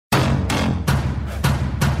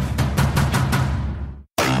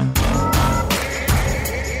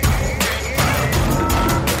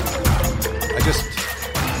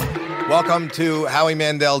Welcome to Howie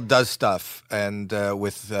Mandel Does Stuff, and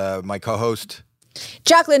with my co-host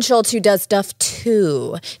Jacqueline Schultz, who does stuff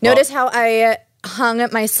too. Notice how I hung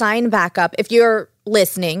my sign back up. If you're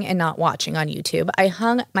listening and not watching on YouTube, I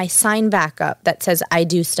hung my sign back up that says I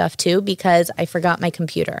do stuff too because I forgot my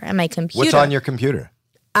computer. And my computer. What's on your computer?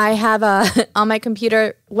 I have on my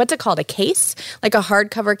computer, what's it called? A case? Like a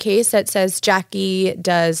hardcover case that says Jackie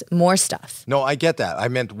does more stuff. No, I get that. I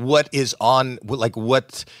meant what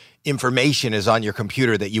information is on your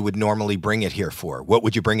computer that you would normally bring it here for? What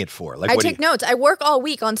would you bring it for? I take notes. I work all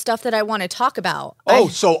week on stuff that I want to talk about.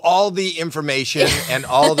 So all the information and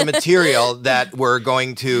all the material that we're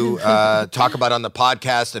going to talk about on the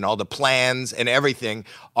podcast and all the plans and everything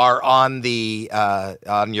are on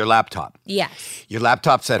on your laptop. Yes. Your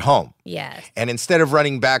laptop's at home. Yes. And instead of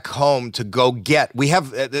running back home to go get, we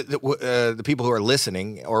have the people who are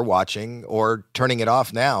listening or watching or turning it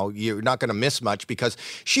off now, you're not going to miss much because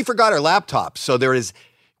she forgot her laptop. So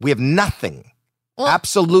we have nothing,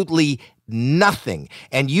 absolutely nothing.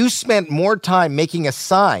 And you spent more time making a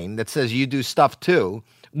sign that says you do stuff too,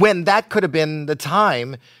 when that could have been the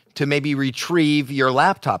time to maybe retrieve your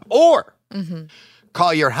laptop or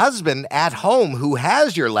call your husband at home who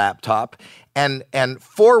has your laptop and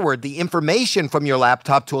forward the information from your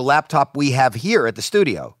laptop to a laptop we have here at the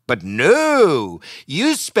studio. But no,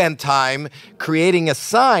 you spent time creating a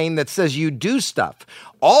sign that says you do stuff.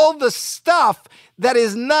 All the stuff that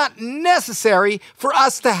is not necessary for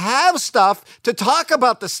us to have stuff to talk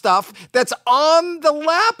about the stuff that's on the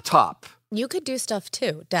laptop. You could do stuff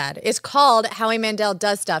too, Dad. It's called Howie Mandel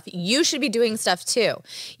Does Stuff. You should be doing stuff too.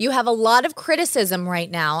 You have a lot of criticism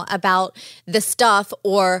right now about the stuff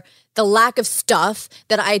or the lack of stuff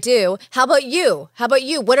that I do. How about you?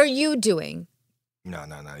 What are you doing? No.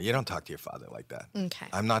 You don't talk to your father like that. Okay.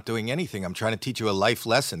 I'm not doing anything. I'm trying to teach you a life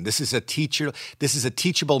lesson. This is a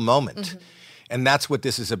teachable moment. Mm-hmm. And that's what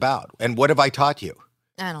this is about. And what have I taught you?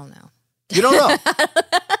 I don't know. You don't know.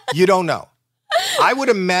 You don't know. I would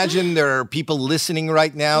imagine there are people listening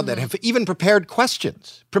right now that have even prepared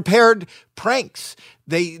questions, prepared pranks.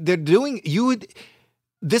 They're doing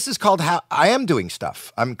this is called how I am doing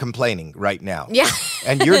stuff. I'm complaining right now. Yeah.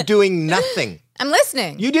 And you're doing nothing. I'm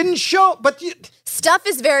listening. You didn't show, but stuff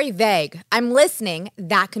is very vague. I'm listening.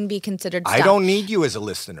 That can be considered stuff. I don't need you as a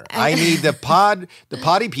listener. I need the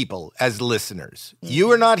potty people as listeners.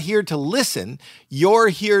 You are not here to listen. You're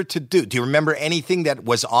here to do. Do you remember anything that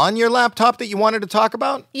was on your laptop that you wanted to talk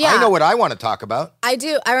about? Yeah. I know what I want to talk about. I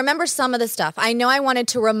do. I remember some of the stuff. I know I wanted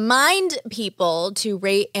to remind people to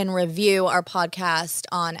rate and review our podcast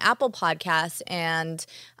on Apple Podcasts, and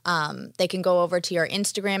they can go over to your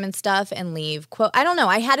Instagram and stuff and leave quote. I don't know.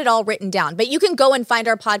 I had it all written down, but you can go and find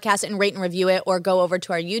our podcast and rate and review it, or go over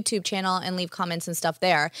to our YouTube channel and leave comments and stuff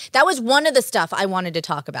there. That was one of the stuff I wanted to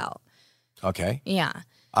talk about. Okay. Yeah.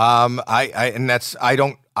 I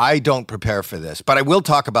don't prepare for this, but I will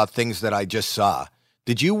talk about things that I just saw.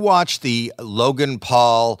 Did you watch the Logan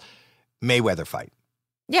Paul Mayweather fight?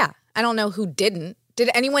 Yeah. I don't know who didn't. Did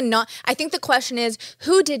anyone not? I think the question is,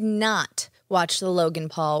 who did not watch the Logan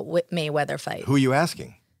Paul Mayweather fight? Who are you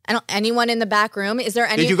asking? Anyone in the back room? Is there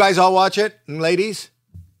any? Did you guys all watch it, ladies?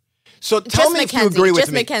 So tell me if you agree with me.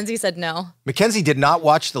 Just Mackenzie said no. Mackenzie did not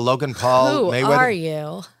watch the Logan Paul Mayweather. Who are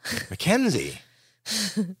you? Mackenzie.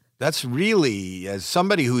 That's really, as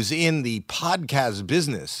somebody who's in the podcast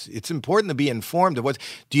business, it's important to be informed of what.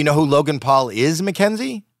 Do you know who Logan Paul is,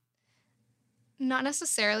 Mackenzie? Not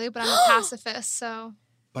necessarily, but I'm a pacifist, so.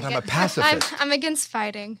 But I'm a pacifist. I'm against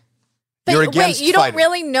fighting. But You're against wait, you fighting. don't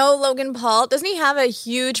really know Logan Paul? Doesn't he have a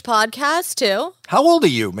huge podcast too? How old are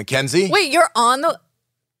you, Mackenzie? Wait, you're on the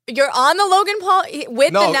Logan Paul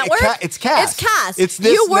with the network? It's Cast. It's Cast. It's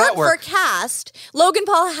this You work network. for Cast. Logan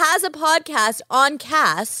Paul has a podcast on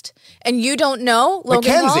Cast, and you don't know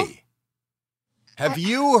Logan Paul? Mackenzie, have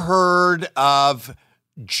you heard of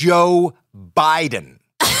Joe Biden?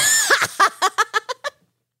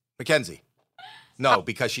 Mackenzie. No,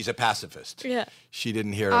 because she's a pacifist. Yeah. She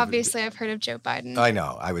didn't hear. Obviously, I've heard of Joe Biden. I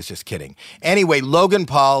know. I was just kidding. Anyway, Logan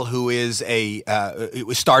Paul, who is it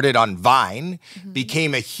was started on Vine,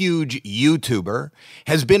 became a huge YouTuber,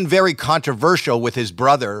 has been very controversial with his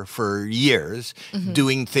brother for years,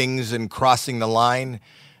 doing things and crossing the line.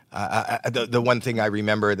 The one thing I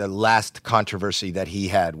remember, the last controversy that he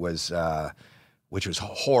had was, which was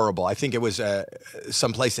horrible. I think it was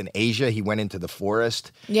someplace in Asia. He went into the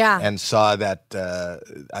forest and saw that,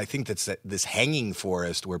 I think that's this hanging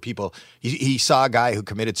forest where people, he saw a guy who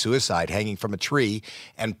committed suicide hanging from a tree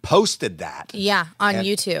and posted that. Yeah, on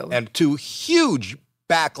YouTube. And to huge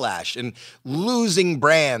backlash and losing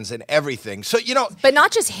brands and everything. So, But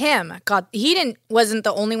not just him. Wasn't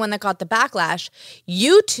the only one that got the backlash.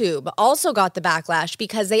 YouTube also got the backlash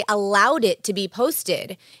because they allowed it to be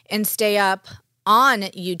posted and stay up on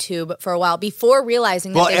YouTube for a while before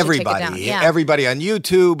realizing that they should take it down. Yeah. Everybody on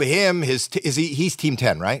YouTube, he's Team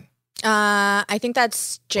 10, right? I think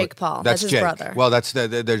that's Jake Paul. That's his Jake. brother. Well,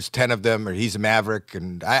 there's 10 of them, or he's a maverick,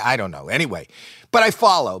 and I don't know. Anyway, but I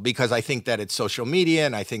follow because I think that it's social media,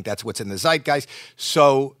 and I think that's what's in the zeitgeist.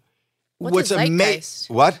 So what's a zeitgeist?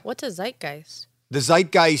 What? What's a zeitgeist? The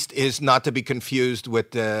zeitgeist is not to be confused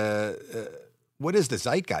with what is the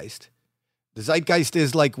zeitgeist? The zeitgeist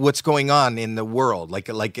is like what's going on in the world, like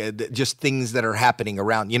just things that are happening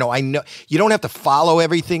around. I know you don't have to follow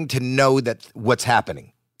everything to know that what's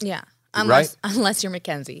happening. Yeah. Unless you're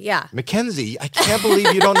Mackenzie. Yeah. Mackenzie, I can't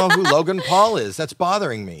believe you don't know who Logan Paul is. That's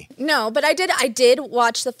bothering me. No, but I did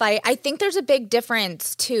watch the fight. I think there's a big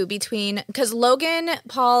difference too because Logan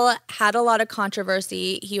Paul had a lot of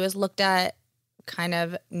controversy. He was looked at kind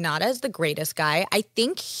of not as the greatest guy. I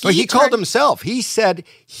think he called himself. He said,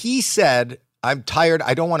 I'm tired.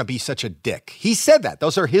 I don't want to be such a dick. He said that.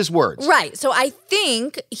 Those are his words. Right. So I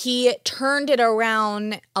think he turned it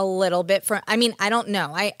around a little bit I don't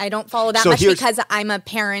know. I don't follow that much because I'm a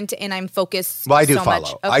parent and I'm focused. Well, I do follow.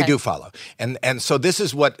 Much. Okay. I do follow. And so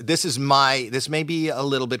this may be a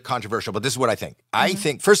little bit controversial, but this is what I think. I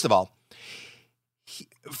think, first of all,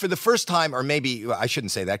 for the first time, or maybe I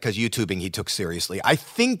shouldn't say that because YouTubing he took seriously. I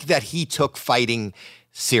think that he took fighting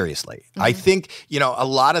seriously. I think, a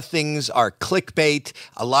lot of things are clickbait.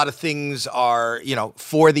 A lot of things are,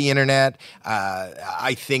 for the internet.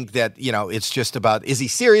 I think that, it's just about, is he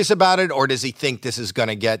serious about it or does he think this is going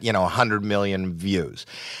to get, 100 million views?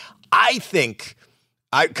 I think,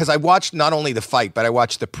 because I watched not only the fight, but I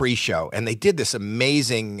watched the pre-show, and they did this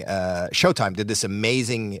amazing, Showtime did this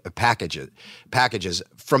amazing packages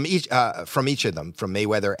from each of them, from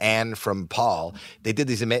Mayweather and from Paul. They did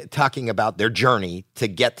these talking about their journey to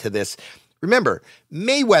get to this. Remember,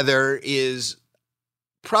 Mayweather is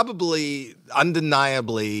probably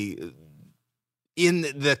undeniably in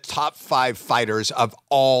the top 5 fighters of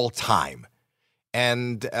all time.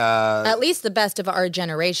 And at least the best of our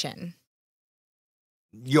generation.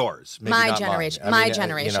 Yours, maybe my not generation, mine. my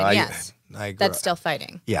generation, yes. That's still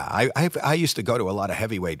fighting. Yeah, I used to go to a lot of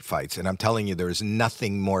heavyweight fights, and I'm telling you, there's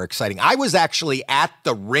nothing more exciting. I was actually at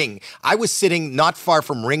the ring. I was sitting not far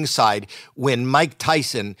from ringside when Mike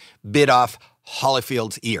Tyson bit off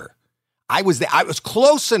Holyfield's ear. I was there. I was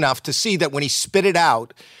close enough to see that when he spit it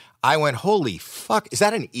out, I went, "Holy fuck! Is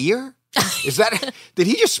that an ear? Did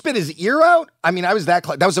he just spit his ear out?" I mean, I was that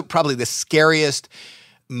close. That was probably the scariest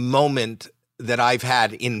moment that I've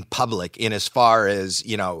had in public, in as far as,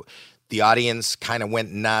 the audience kind of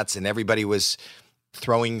went nuts and everybody was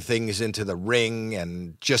throwing things into the ring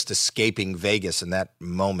and just escaping Vegas in that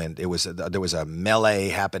moment. There was a melee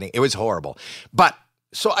happening. It was horrible. But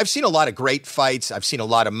so I've seen a lot of great fights. I've seen a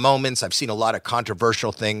lot of moments. I've seen a lot of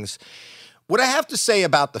controversial things. What I have to say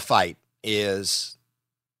about the fight is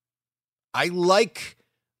I like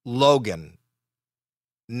Logan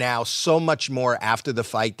now so much more after the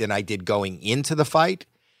fight than I did going into the fight.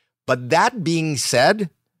 But that being said,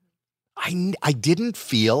 I didn't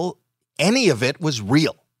feel any of it was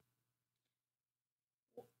real.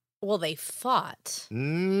 Well, they fought.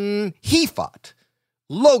 He fought.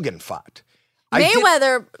 Logan fought.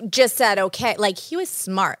 Mayweather just said, okay, like he was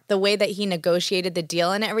smart the way that he negotiated the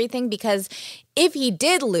deal and everything, because if he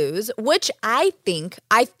did lose, which I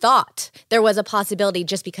thought there was a possibility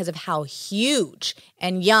just because of how huge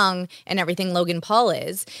and young and everything Logan Paul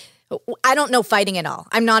is. I don't know fighting at all.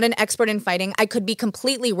 I'm not an expert in fighting. I could be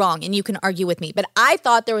completely wrong, and you can argue with me. But I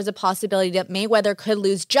thought there was a possibility that Mayweather could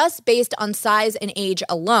lose just based on size and age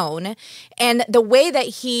alone. And the way that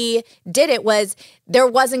he did it was there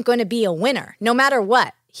wasn't going to be a winner, no matter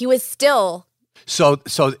what. He was still... So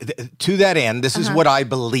to that end, this is what I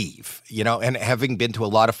believe, and having been to a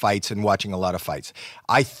lot of fights and watching a lot of fights,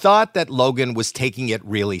 I thought that Logan was taking it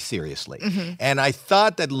really seriously. And I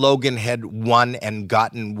thought that Logan had won and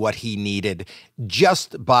gotten what he needed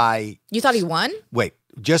just by... You thought he won? Wait,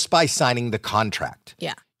 just by signing the contract.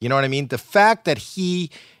 Yeah. You know what I mean? The fact that he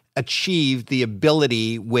achieved the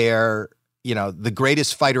ability where, the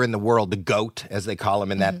greatest fighter in the world, the GOAT, as they call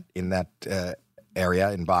him in that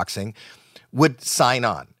area in boxing, would sign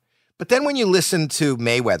on. But then when you listen to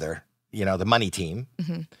Mayweather, the money team,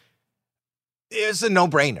 it's a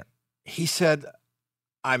no-brainer. He said,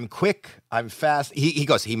 I'm quick, I'm fast. He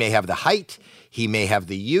goes, he may have the height, he may have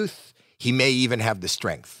the youth, he may even have the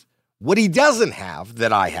strength. What he doesn't have,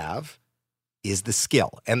 that I have, is the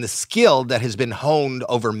skill, and the skill that has been honed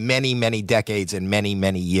over many, many decades and many,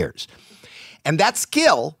 many years. And that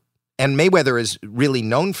skill, and Mayweather is really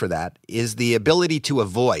known for that, is the ability to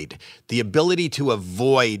avoid.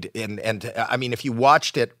 And I mean, if you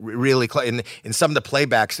watched it really in some of the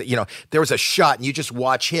playbacks, you know, there was a shot and you just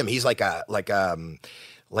watch him. He's like a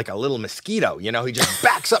little mosquito, you know, he just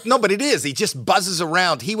backs up. No, but it is. He just buzzes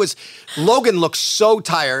around. Logan looked so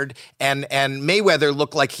tired, and Mayweather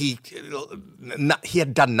looked like he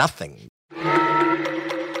had done nothing.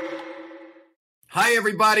 Hi,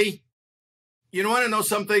 everybody. You want to know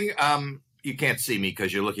something? You can't see me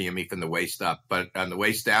because you're looking at me from the waist up, but on the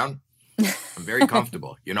waist down, I'm very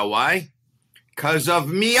comfortable. You know why? Because of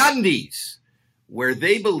MeUndies, where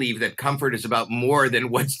they believe that comfort is about more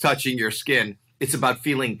than what's touching your skin. It's about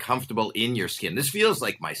feeling comfortable in your skin. This feels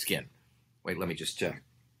like my skin. Wait, let me just check.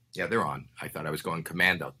 Yeah, they're on. I thought I was going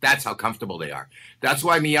commando. That's how comfortable they are. That's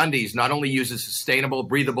why MeUndies not only uses sustainable,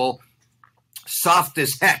 breathable, soft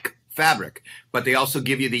as heck fabric, but they also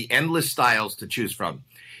give you the endless styles to choose from.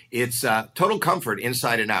 It's total comfort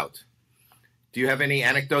inside and out. Do you have any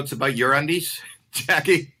anecdotes about your undies,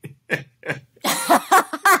 Jackie?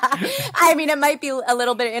 I mean, it might be a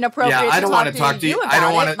little bit inappropriate. Yeah, I don't want to talk to you. I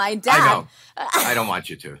don't want to. My dad. I know. I don't want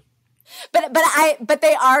you to. But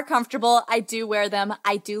they are comfortable. I do wear them.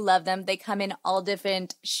 I do love them. They come in all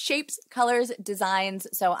different shapes, colors, designs.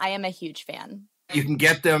 So I am a huge fan. You can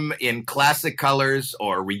get them in classic colors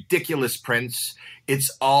or ridiculous prints.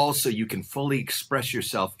 It's all so you can fully express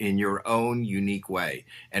yourself in your own unique way.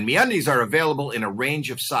 And MeUndies are available in a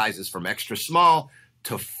range of sizes from extra small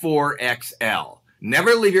to 4XL.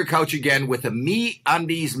 Never leave your couch again with a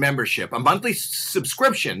MeUndies membership, a monthly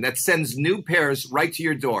subscription that sends new pairs right to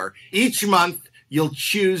your door. Each month, you'll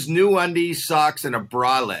choose new undies, socks, and a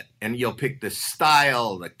bralette, and you'll pick the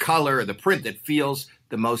style, the color, the print that feels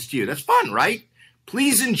the most to you. That's fun, right?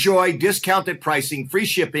 Please enjoy discounted pricing, free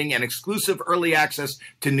shipping, and exclusive early access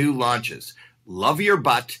to new launches. Love your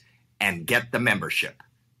butt and get the membership.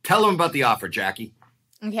 Tell them about the offer, Jackie.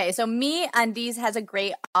 Okay, so MeUndies has a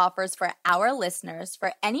great offers for our listeners.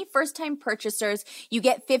 For any first-time purchasers, you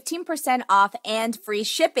get 15% off and free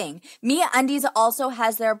shipping. MeUndies also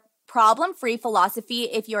has their problem-free philosophy.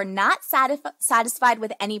 If you're not satisfied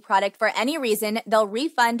with any product for any reason, they'll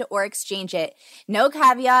refund or exchange it. No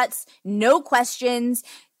caveats, no questions.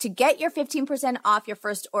 To get your 15% off your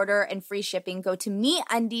first order and free shipping, go to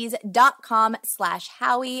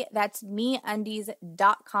MeUndies.com/Howie. That's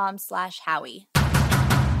MeUndies.com/Howie.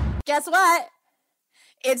 Guess what?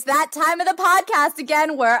 It's that time of the podcast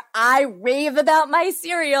again where I rave about my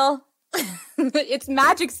cereal. It's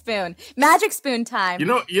Magic Spoon. Magic Spoon time. You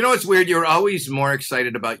know it's weird. You're always more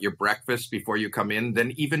excited about your breakfast before you come in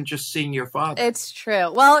than even just seeing your father. It's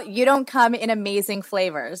true. Well, you don't come in amazing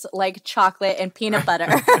flavors like chocolate and peanut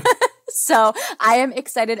butter. So I am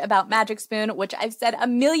excited about Magic Spoon, which I've said a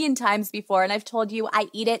million times before, and I've told you I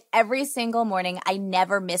eat it every single morning. I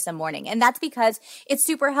never miss a morning, and that's because it's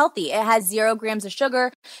super healthy. It has 0 grams of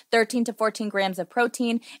sugar, 13 to 14 grams of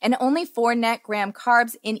protein, and only 4 net gram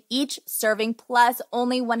carbs in each serving, plus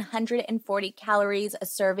only 140 calories a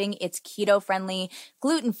serving. It's keto-friendly,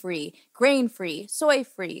 gluten-free, grain-free,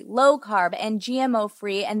 soy-free, low-carb, and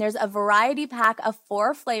GMO-free, and there's a variety pack of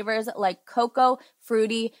 4 flavors like cocoa,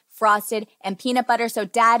 fruity, frosted, and peanut butter. So,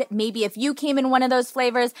 Dad, maybe if you came in one of those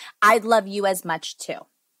flavors, I'd love you as much too.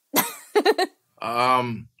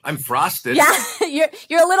 I'm frosted. Yeah,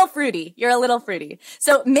 you're a little fruity. You're a little fruity.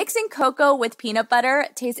 So mixing cocoa with peanut butter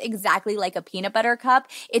tastes exactly like a peanut butter cup.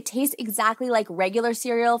 It tastes exactly like regular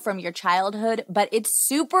cereal from your childhood, but it's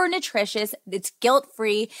super nutritious. It's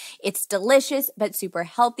guilt-free. It's delicious, but super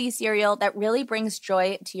healthy cereal that really brings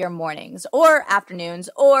joy to your mornings or afternoons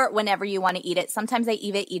or whenever you want to eat it. Sometimes I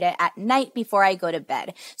even eat it at night before I go to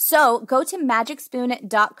bed. So go to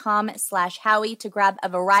magicspoon.com/Howie to grab a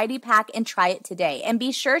variety pack and try it today. And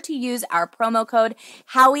be sure to use our promo code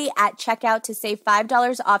Howie at checkout to save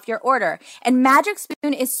 $5 off your order. And Magic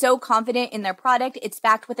Spoon is so confident in their product, it's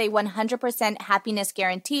backed with a 100% happiness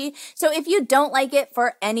guarantee. So if you don't like it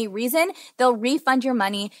for any reason, they'll refund your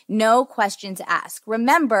money, no questions asked.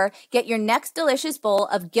 Remember, get your next delicious bowl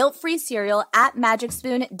of guilt-free cereal at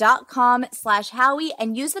magicspoon.com/Howie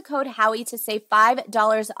and use the code Howie to save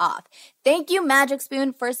 $5 off. Thank you, Magic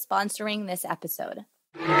Spoon, for sponsoring this episode.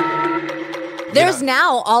 There's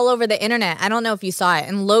now all over the internet, I don't know if you saw it,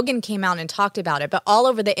 and Logan came out and talked about it, but all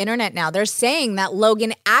over the internet now, they're saying that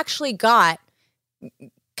Logan actually got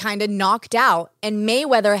kind of knocked out and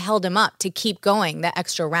Mayweather held him up to keep going the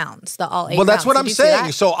extra rounds, the all 8 rounds. Well, that's what I'm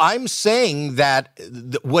saying. So I'm saying that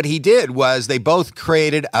what he did was they both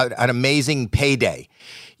created an amazing payday.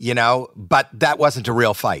 but that wasn't a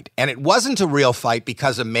real fight. And it wasn't a real fight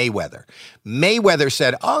because of Mayweather. Mayweather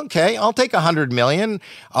said, okay, I'll take $100 million.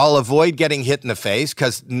 I'll avoid getting hit in the face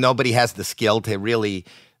because nobody has the skill to really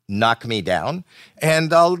knock me down,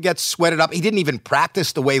 and I'll get sweated up. He didn't even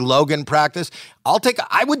practice the way Logan practiced.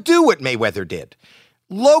 I would do what Mayweather did.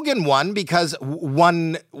 Logan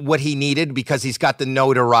won what he needed because he's got the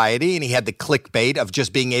notoriety and he had the clickbait of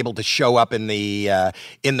just being able to show up in the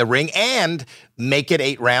ring and make it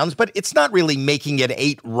 8 rounds. But it's not really making it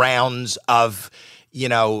 8 rounds of,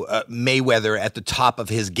 Mayweather at the top of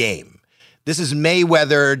his game. This is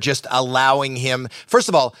Mayweather just allowing him. First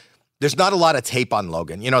of all, there's not a lot of tape on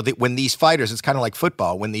Logan. When these fighters, it's kind of like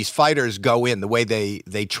football. When these fighters go in, the way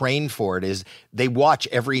they train for it is they watch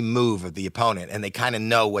every move of the opponent and they kind of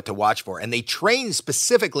know what to watch for. And they train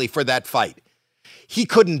specifically for that fight. He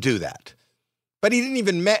couldn't do that. But he didn't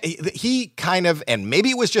even, he kind of, and maybe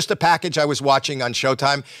it was just a package I was watching on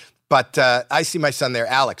Showtime, but I see my son there.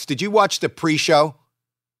 Alex, did you watch the pre-show?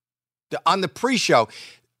 On the pre-show,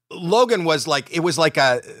 Logan was like, it was like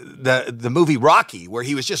the movie Rocky, where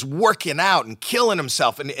he was just working out and killing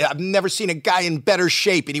himself. And I've never seen a guy in better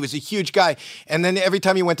shape. And he was a huge guy. And then every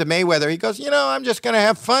time he went to Mayweather, he goes, I'm just going to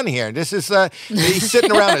have fun here. This is, he's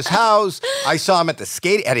sitting around his house. I saw him at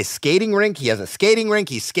his skating rink. He has a skating rink.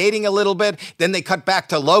 He's skating a little bit. Then they cut back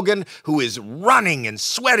to Logan, who is running and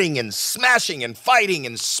sweating and smashing and fighting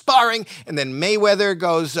and sparring. And then Mayweather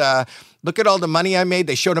goes, look at all the money I made.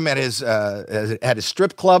 They showed him at his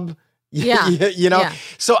strip club. Yeah. Yeah.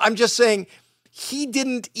 So I'm just saying, he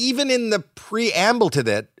didn't, even in the preamble to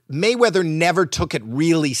that, Mayweather never took it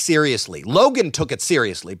really seriously. Logan took it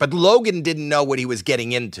seriously, but Logan didn't know what he was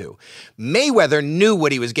getting into. Mayweather knew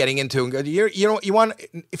what he was getting into and go, if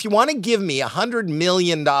you want to give me $100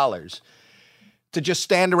 million to just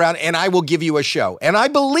stand around and I will give you a show. And I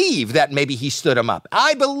believe that maybe he stood him up.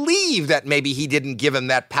 I believe that maybe he didn't give him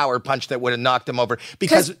that power punch that would have knocked him over.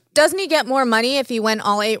 Because doesn't he get more money if he went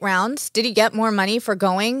all 8 rounds? Did he get more money for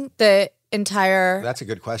going the entire... That's a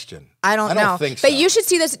good question. I don't know. Think so. But you should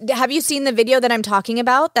see this. Have you seen the video that I'm talking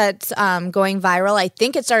about that's going viral? I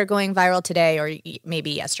think it started going viral today or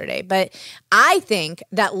maybe yesterday. But I think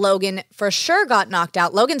that Logan for sure got knocked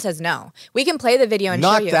out. Logan says no. We can play the video and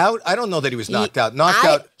show you. Knocked out? I don't know that he was knocked out. Knocked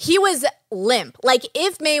out. He was limp. Like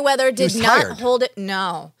if Mayweather did not tired. hold it.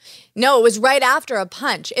 No, it was right after a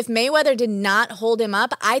punch. If Mayweather did not hold him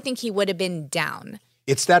up, I think he would have been down.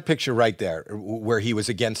 It's that picture right there where he was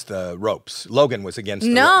against the ropes. Logan was against the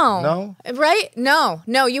ropes. No? Right?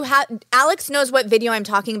 No. You have Alex knows what video I'm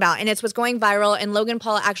talking about, and it's what's going viral, and Logan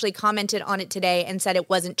Paul actually commented on it today and said it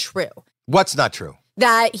wasn't true. What's not true?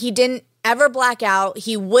 That he didn't ever black out.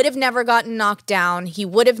 He would have never gotten knocked down. He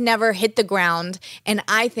would have never hit the ground. And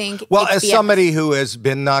I think... Well, as somebody who has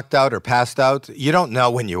been knocked out or passed out, you don't know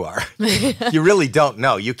when you are. You really don't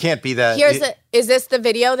know. You can't be that... Is this the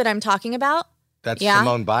video that I'm talking about? That's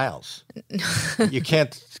Simone Biles. You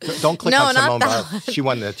can't, don't click on Simone Biles. She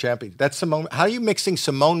won the champion. That's Simone. How are you mixing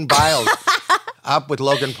Simone Biles up with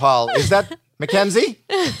Logan Paul? Is that Mackenzie?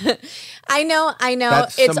 I know.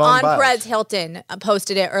 That's it's Simone on Biles. Perez Hilton.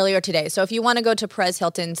 Posted it earlier today. So if you want to go to Perez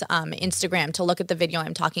Hilton's Instagram to look at the video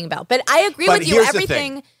I'm talking about. But I agree with you.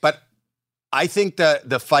 Everything. The thing. But I think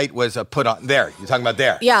the fight was a put on. There. You're talking about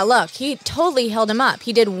there. Yeah, look. He totally held him up.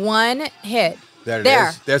 He did one hit. There it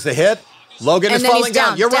is. There's the hit. Logan is falling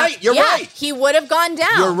down. You're right. You're right. He would have gone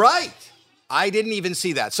down. You're right. I didn't even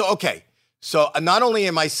see that. So, okay. So not only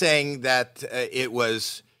am I saying that it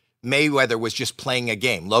was Mayweather was just playing a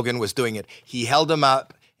game. Logan was doing it. He held him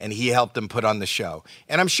up and he helped him put on the show.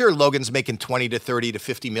 And I'm sure Logan's making $20 to $30 to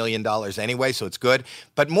 $50 million anyway, so it's good.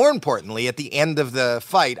 But more importantly, at the end of the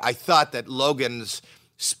fight, I thought that Logan's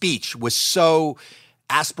speech was so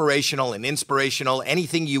aspirational and inspirational.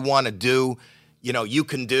 Anything you want to do, you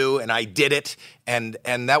can do, and I did it, and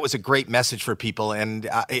that was a great message for people, and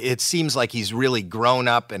it seems like he's really grown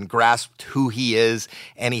up and grasped who he is,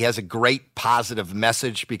 and he has a great positive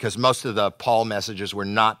message, because most of the Paul messages were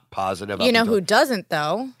not positive. You know who doesn't,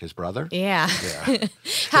 though? His brother? Yeah.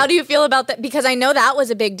 How do you feel about that? Because I know that was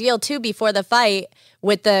a big deal, too, before the fight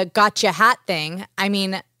with the gotcha hat thing. I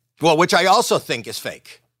mean... Well, which I also think is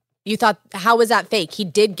fake. You thought, how was that fake? He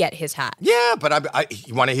did get his hat. Yeah, but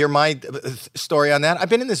you want to hear my story on that? I've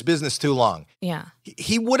been in this business too long. Yeah.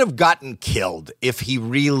 He would have gotten killed if he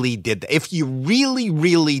really did that. If you really,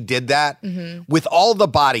 really did that with all the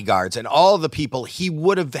bodyguards and all the people, he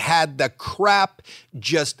would have had the crap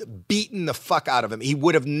just beaten the fuck out of him. He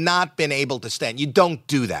would have not been able to stand. You don't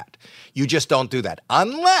do that. You just don't do that.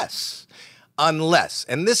 Unless,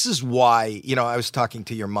 and this is why, I was talking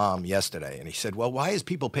to your mom yesterday, and he said, well, why is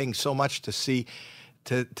people paying so much to see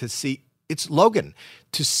to see. It's Logan.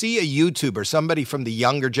 To see a YouTuber, somebody from the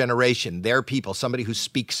younger generation, their people, somebody who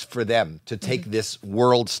speaks for them, to take this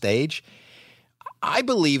world stage, I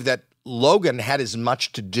believe that Logan had as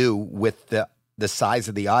much to do with the size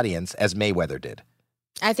of the audience as Mayweather did.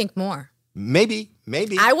 I think more. Maybe.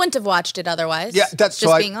 I wouldn't have watched it otherwise. Yeah, that's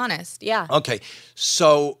just being honest. Yeah. Okay,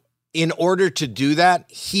 so in order to do that,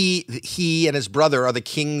 he and his brother are the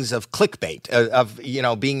kings of clickbait,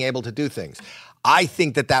 of being able to do things. I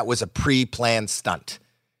think that was a pre-planned stunt.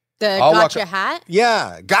 The gotcha hat?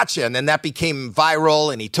 Yeah, gotcha. And then that became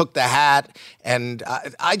viral, and he took the hat, and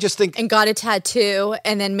I just think... And got a tattoo,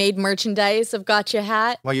 and then made merchandise of gotcha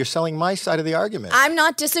hat. Well, you're selling my side of the argument. I'm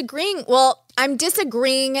not disagreeing. Well, I'm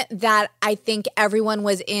disagreeing that I think everyone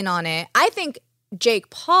was in on it. I think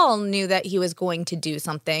Jake Paul knew that he was going to do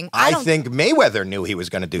something. I think Mayweather knew he was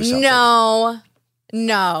going to do something.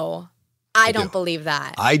 No. I don't believe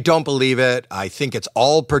that. I don't believe it. I think it's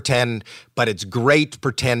all pretend, but it's great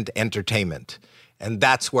pretend entertainment. And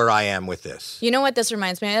that's where I am with this. You know what this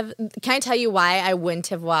reminds me of? Can I tell you why I wouldn't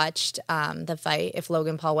have watched the fight if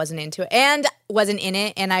Logan Paul wasn't into it and wasn't in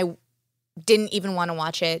it, and I didn't even want to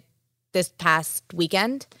watch it this past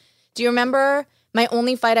weekend? Do you remember my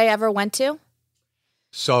only fight I ever went to?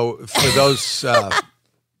 So for those,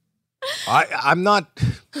 I'm not...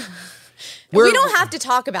 We don't have to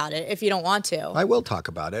talk about it if you don't want to. I will talk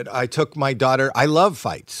about it. I took my daughter. I love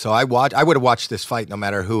fights, so I would have watched this fight no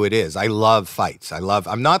matter who it is. I love fights.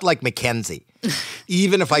 I'm not like Mackenzie.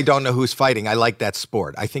 Even if I don't know who's fighting, I like that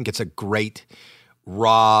sport. I think it's a great,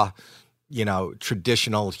 raw,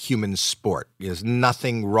 traditional human sport. There's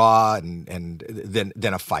nothing raw than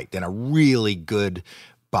a fight, than a really good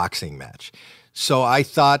boxing match. So I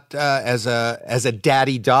thought, as a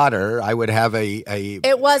daddy-daughter, I would have a.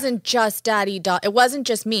 It wasn't just daddy-daughter. It wasn't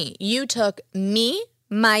just me. You took me,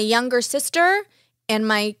 my younger sister, and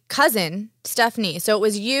my cousin Stephanie. So it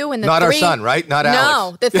was you and the not three. Not our son, right? Not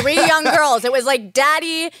Alex. No, the three young girls. It was like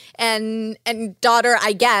daddy and daughter,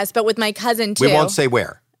 I guess, but with my cousin too. We won't say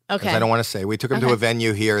where. Okay. I don't want to say. We took him to a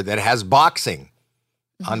venue here that has boxing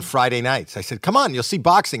on Friday nights. I said, "Come on, you'll see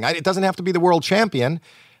boxing. It doesn't have to be the world champion."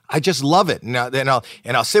 I just love it. And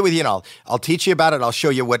I'll sit with you and I'll teach you about it. I'll show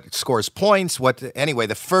you what scores points. Anyway,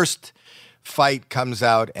 the first fight comes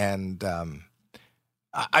out, and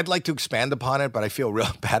I'd like to expand upon it, but I feel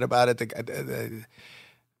real bad about it.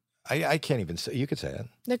 I can't even say. You could say it.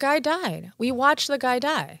 The guy died. We watched the guy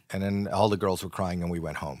die. And then all the girls were crying, and we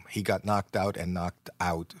went home. He got knocked out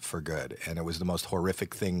for good, and it was the most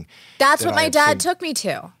horrific thing. That's what my dad took me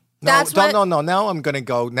to. No. Now I'm going to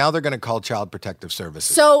go. Now they're going to call Child Protective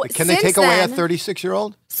Services. So can they take away a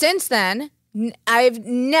 36-year-old? Since then, I've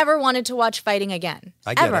never wanted to watch fighting again.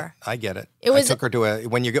 I get ever. it. I get it. I took her to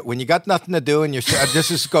when you got nothing to do, and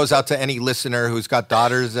this goes out to any listener who's got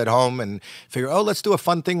daughters at home and figure, let's do a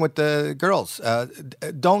fun thing with the girls.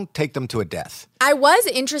 Don't take them to a death. I was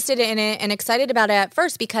interested in it and excited about it at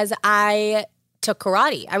first because I took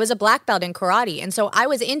karate. I was a black belt in karate, and so I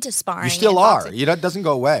was into sparring. You still are. It doesn't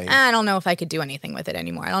go away. I don't know if I could do anything with it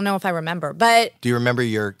anymore. I don't know if I remember, but... Do you remember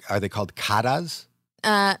are they called katas?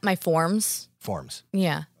 My forms. Forms.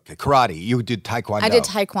 Yeah. Okay, karate. You did taekwondo. I did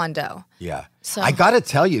taekwondo. Yeah. So I got to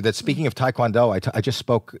tell you that speaking of taekwondo, I just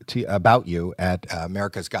spoke about you at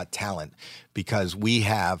America's Got Talent because we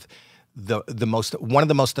have one of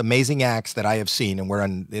the most amazing acts that I have seen, and we're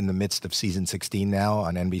in the midst of season 16 now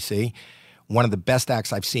on NBC. One of the best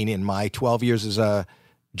acts I've seen in my 12 years as a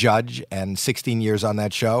judge and 16 years on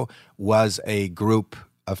that show was a group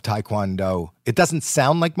of taekwondo. It doesn't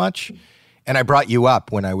sound like much, and I brought you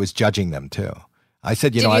up when I was judging them too. I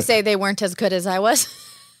said, Did you say they weren't as good as I was?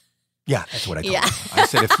 Yeah, that's what I told them. I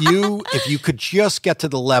said, if you could just get to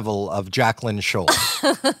the level of Jacqueline Schultz,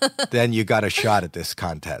 then you got a shot at this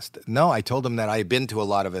contest. No, I told them that I had been to a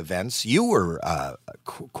lot of events. You were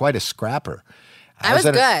quite a scrapper. I was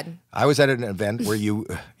good. I was at an event where you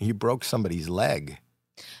broke somebody's leg.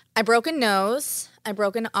 I broke a nose, I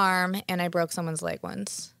broke an arm, and I broke someone's leg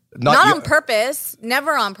once. Not on purpose,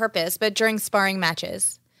 never on purpose, but during sparring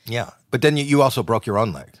matches. Yeah, but then you also broke your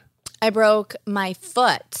own leg. I broke my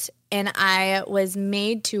foot, and I was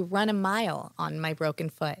made to run a mile on my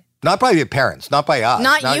broken foot. Not by your parents, not by us.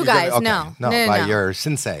 Not you guys, no. No, by your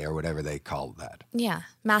sensei or whatever they called that. Yeah,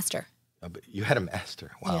 master. But you had a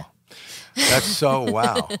master. Wow. Yeah. That's so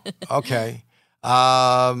wow. Okay.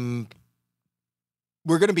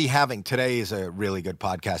 We're going to be having, today is a really good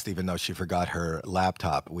podcast, even though she forgot her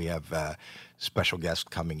laptop. We have a special guest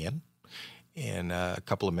coming in. in a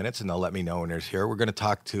couple of minutes, and they'll let me know when they're here. We're going to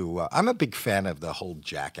talk to, I'm a big fan of the whole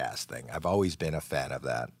Jackass thing. I've always been a fan of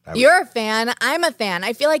that. You're a fan. I'm a fan.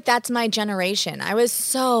 I feel like that's my generation. I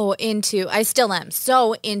still am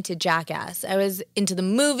so into Jackass. I was into the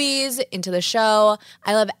movies, into the show.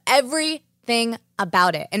 I love everything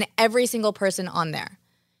about it and every single person on there.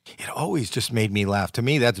 It always just made me laugh. To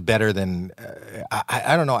me, that's better than,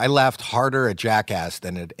 I don't know, I laughed harder at Jackass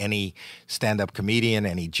than at any stand-up comedian,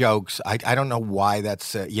 any jokes. I don't know why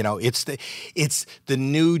that's, it's the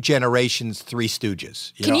new generation's Three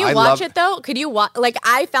Stooges. Can you watch it, though? Could you watch,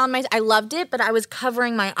 I loved it, but I was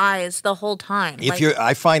covering my eyes the whole time.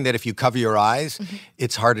 I find that if you cover your eyes,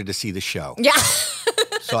 it's harder to see the show. Yeah.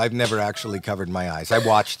 So I've never actually covered my eyes. I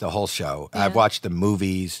watched the whole show. Yeah. I've watched the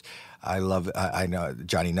movies. I know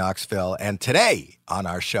Johnny Knoxville. And today on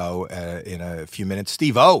our show, in a few minutes,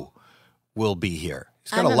 Steve-O will be here.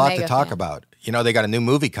 He's got a lot to talk about. They got a new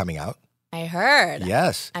movie coming out. I heard.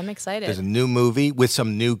 Yes. I'm excited. There's a new movie with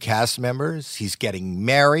some new cast members. He's getting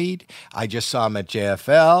married. I just saw him at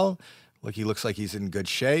JFL. Look, he looks like he's in good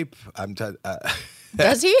shape.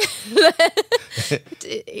 Does he?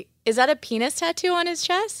 Is that a penis tattoo on his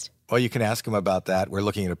chest? Well, you can ask him about that. We're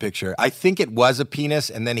looking at a picture. I think it was a penis,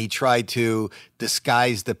 and then he tried to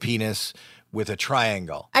disguise the penis with a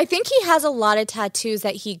triangle. I think he has a lot of tattoos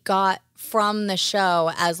that he got from the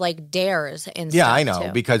show as like dares and stuff. Yeah, I know,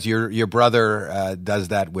 too. Because your brother does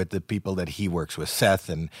that with the people that he works with. Seth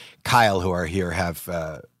and Kyle, who are here,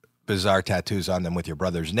 have bizarre tattoos on them with your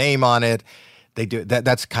brother's name on it. They do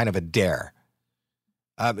that's kind of a dare.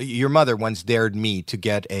 Your mother once dared me to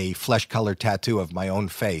get a flesh-colored tattoo of my own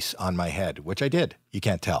face on my head, which I did. You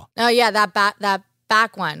can't tell. Oh, yeah, that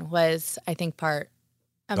back one was, I think, part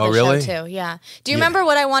of the show, too. Yeah. Do you remember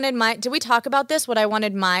what I wanted did we talk about this, what I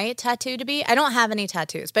wanted my tattoo to be? I don't have any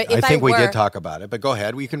tattoos, but if I think we did talk about it, but go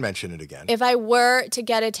ahead. We can mention it again. If I were to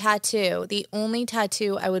get a tattoo, the only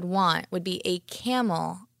tattoo I would want would be a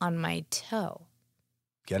camel on my toe.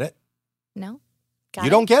 Get it? No?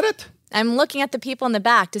 You don't get it? I'm looking at the people in the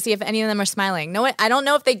back to see if any of them are smiling. No, I don't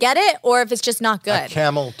know if they get it or if it's just not good. A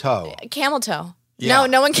camel toe. Camel toe. Yeah.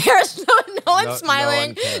 No one cares. No one's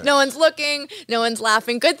smiling. No one's looking. No one's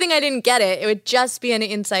laughing. Good thing I didn't get it. It would just be an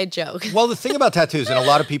inside joke. Well, the thing about tattoos, and a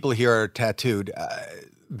lot of people here are tattooed,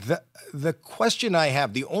 the question I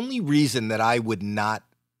have, the only reason that I would not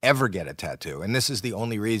ever get a tattoo, and this is the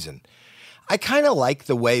only reason, I kind of like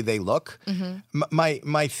the way they look. Mm-hmm.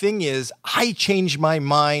 My thing is, I change my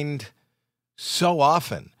mind so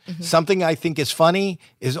often. Mm-hmm. Something I think is funny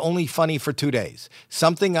is only funny for 2 days.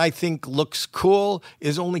 Something I think looks cool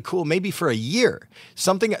is only cool maybe for a year.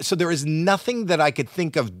 So there is nothing that I could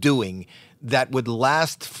think of doing that would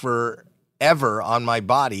last forever on my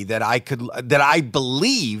body that I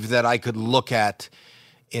believe that I could look at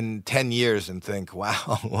in 10 years and think,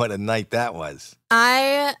 wow, what a night that was.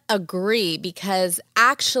 I agree, because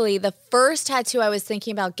actually the first tattoo I was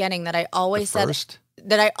thinking about getting that I always said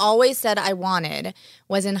I wanted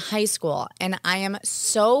was in high school. And I am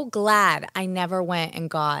so glad I never went and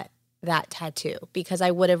got that tattoo, because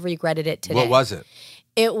I would have regretted it today. What was it?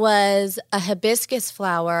 It was a hibiscus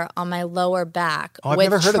flower on my lower back. Oh, I've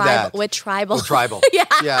never heard of that. With tribal. With tribal. Yeah.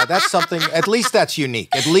 Yeah, that's something, at least that's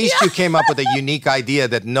unique. At least you came up with a unique idea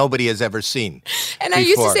that nobody has ever seen And before. I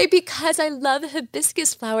used to say, because I love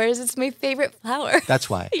hibiscus flowers, it's my favorite flower. That's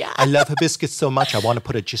why. Yeah. I love hibiscus so much, I want to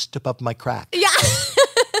put it just above my crack. Yeah.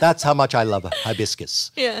 That's how much I love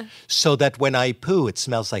hibiscus. Yeah. So that when I poo, it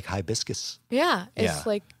smells like hibiscus. Yeah. It's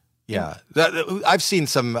like... Yeah. I've seen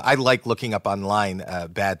some, I like looking up online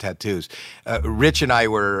bad tattoos. Rich and I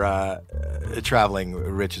were traveling.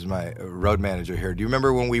 Rich is my road manager here. Do you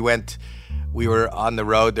remember when we were on the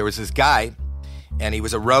road, there was this guy, and he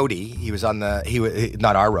was a roadie. He was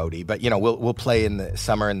not our roadie, but we'll play in the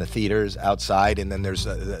summer in the theaters outside, and then there's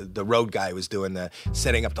the road guy was doing the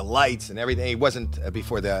setting up the lights and everything. He wasn't,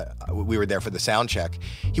 we were there for the sound check.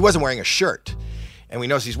 He wasn't wearing a shirt. And we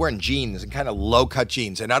notice he's wearing jeans and kind of low-cut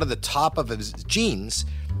jeans. And out of the top of his jeans,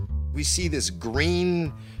 we see this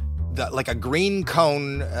like a green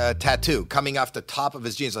cone tattoo coming off the top of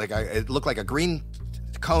his jeans. It looked like a green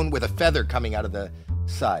cone with a feather coming out of the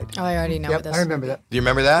side. Oh, I already know what this is. I remember that. Do you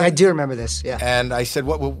remember that? I do remember this, yeah. And I said,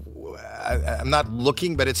 I'm not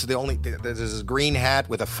looking, but it's there's this green hat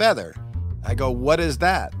with a feather. I go, what is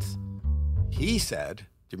that? He said, do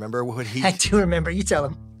you remember what he... I do remember. You tell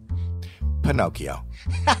him. Pinocchio.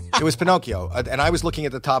 It was Pinocchio. And I was looking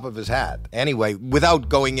at the top of his hat. Anyway, without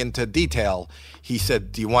going into detail, he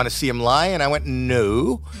said, do you want to see him lie? And I went,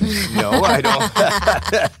 no, I don't.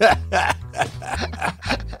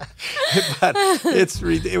 But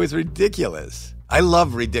it was ridiculous. I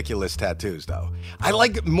love ridiculous tattoos, though. I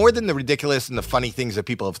like more than the ridiculous and the funny things that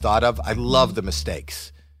people have thought of. I love the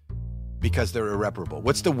mistakes because they're irreparable.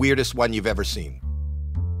 What's the weirdest one you've ever seen?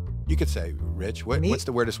 You could say, Rich, what's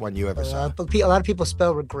the weirdest one you ever saw? A lot of people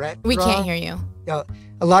spell regret We wrong. can't hear you.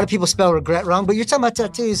 A lot of people spell regret wrong, but you're talking about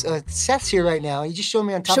tattoos. Seth's here right now. He just showed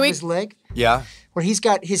me on top of his leg. Yeah. Where he's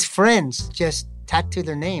got his friends just tattoo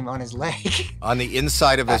their name on his leg. On the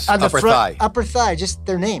inside of his on upper thigh. Upper thigh, just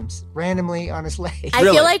their names randomly on his leg. I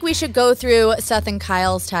feel like we should go through Seth and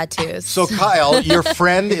Kyle's tattoos. So Kyle, your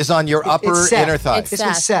friend is on your upper inner thigh. This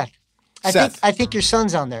one's Seth. I think your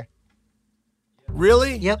son's on there.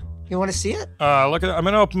 Really? Yep. You want to see it? Look at it. I'm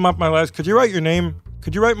going to open up my legs. Could you write your name?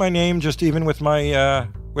 Could you write my name just even with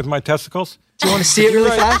my testicles? Do you want to see it really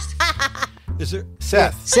fast? Is it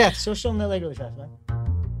Seth? Yeah. Seth, so show him that leg really fast, man.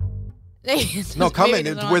 No, come in.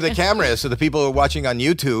 It's where the camera is, so the people who are watching on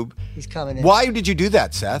YouTube. He's coming in. Why did you do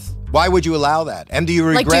that, Seth? Why would you allow that? And do you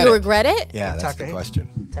regret it? do you regret it? Yeah, that's the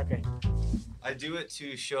question. Tucker. I do it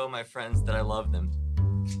to show my friends that I love them.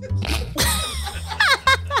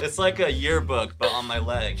 It's like a yearbook, but on my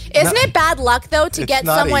leg. Isn't it bad luck, though, to get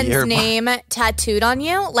not a someone's yearbook. name tattooed on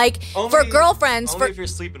you? Like, for Only- girlfriends. Only if you're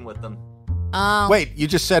sleeping with them. Wait, you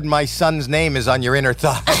just said my son's name is on your inner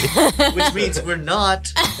thigh. Which means we're not.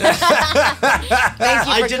 Thank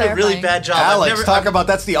you I for did a really clarifying. bad job. Alex, talk about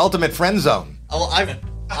that's the ultimate friend zone.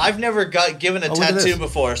 I've never got given a look at tattoo this.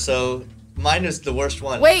 before, so mine is the worst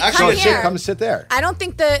one. Wait, actually, come here. Come sit there. I don't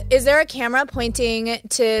think is there a camera pointing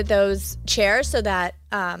to those chairs so that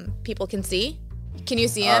people can see? Can you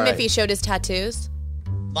see him All right. if he showed his tattoos?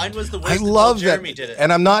 mine was the worst. I until love that. Jeremy did it.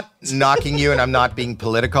 And I'm not knocking you and I'm not being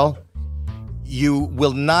political. You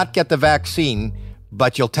will not get the vaccine,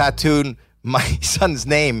 but you'll tattoo my son's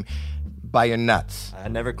name by your nuts. I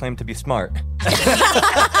never claimed to be smart.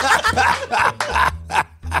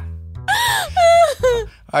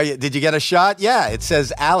 Did you get a shot? Yeah, it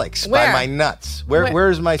says Alex Where? by my nuts.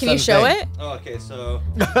 Where's my Can son's you show name? it? Oh, okay, so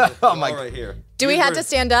Oh my! right here. Do we have to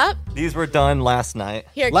stand up? These were done last night.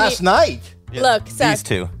 Here, can Last you- night. Look, Seth. These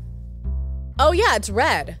two. Oh, yeah, it's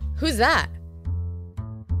red. Who's that?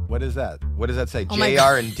 What is that? What does that say? Oh my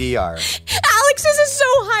JR and DR. Alex's is so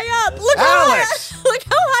high up. Look how Alex! high, look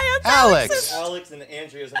how high up Alex is. Alex and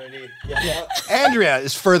Andrea's underneath. Yeah. Andrea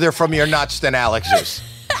is further from your nuts than Alex's.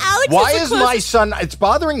 Alex Why the is my closest- son? It's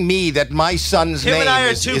bothering me that my son's Him name and I are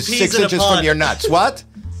is two peas 6 in a inches pod. from your nuts. What?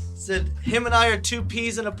 Said him and I are two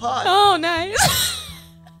peas in a pod. Oh, nice.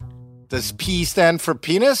 Does P stand for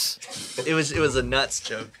penis? It was a nuts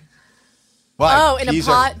joke. Why? Oh, in a Peas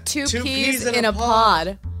pot, are- two Two peas peas in a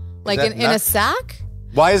pod. Like that in a nuts? sack?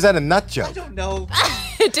 Why is that a nut I joke? don't know.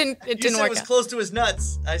 It didn't You said work it was out. close to his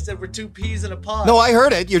nuts. I said we're two peas in a pod. No, I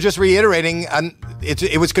heard it. You're just reiterating.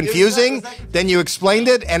 It was confusing. was not confusing. Then you explained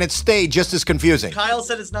it, and it stayed just as confusing. Kyle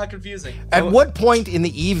said it's not confusing. At what point in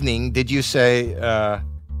the evening did you say,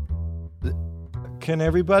 Can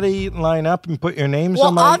everybody line up and put your names Well,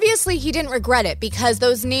 on my... obviously he didn't regret it because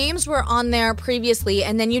those names were on there previously,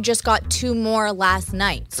 and then you just got 2 more last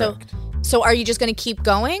night. Correct. So are you just going to keep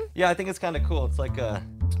going? Yeah, I think it's kind of cool. It's like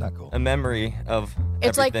it's not cool. a memory of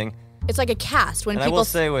It's everything. It's like a cast when And I people will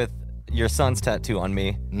say with your son's tattoo on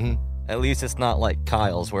me, Mm-hmm. at least it's not like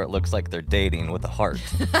Kyle's where it looks like they're dating with a heart.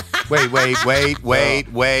 Wait.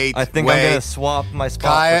 I think I'm going to swap my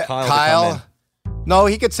spot for Kyle to come Kyle. in. No,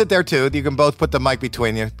 he could sit there too. You can both put the mic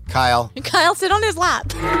between you. Kyle. Kyle sit on his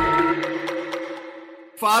lap.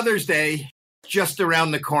 Father's Day, just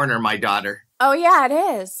around the corner, my daughter. Oh yeah, it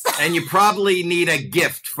is. And you probably need a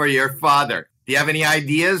gift for your father. Do you have any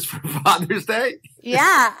ideas for Father's Day?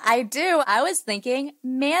 Yeah, I do. I was thinking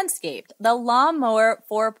Manscaped, the Lawnmower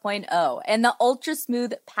 4.0, and the Ultra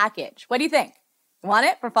Smooth package. What do you think? Want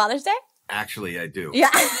it for Father's Day? Actually, I do. Yeah.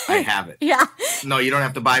 I have it. Yeah. No, you don't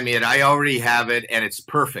have to buy me it. I already have it, and it's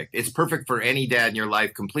perfect. It's perfect for any dad in your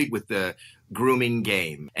life, complete with the grooming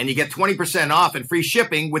game. And you get 20% off and free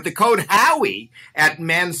shipping with the code Howie at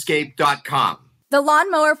manscaped.com. The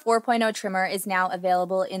Lawnmower 4.0 trimmer is now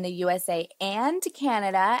available in the USA and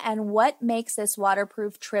Canada. And what makes this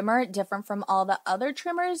waterproof trimmer different from all the other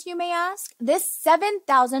trimmers, you may ask? This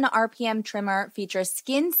 7,000 RPM trimmer features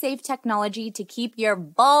skin-safe technology to keep your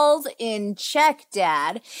balls in check,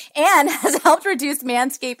 Dad, and has helped reduce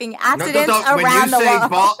manscaping accidents around the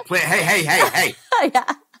world. Hey.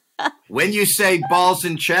 Yeah. When you say balls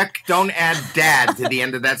in check, don't add dad to the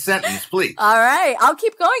end of that sentence, please. All right. I'll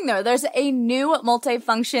keep going, though. There's a new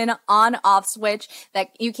multifunction on-off switch that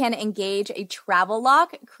you can engage a travel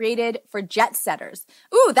lock created for jet setters.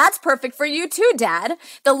 Ooh, that's perfect for you too, Dad.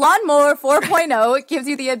 The Lawnmower 4.0 gives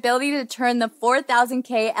you the ability to turn the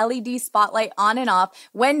 4000K LED spotlight on and off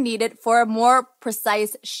when needed for a more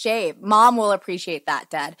precise shave. Mom will appreciate that,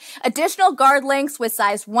 Dad. Additional guard lengths with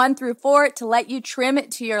size 1 through 4 to let you trim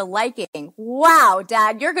it to your liking. Wow,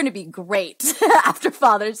 Dad, you're going to be great after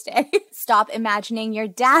Father's Day. Stop imagining your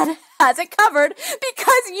dad has it covered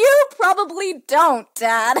because you probably don't,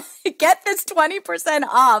 Dad. Get this 20%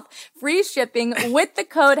 off free shipping with the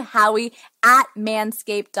code Howie at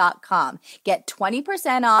manscaped.com. Get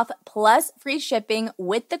 20% off plus free shipping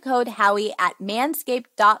with the code Howie at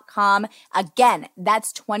manscaped.com. Again,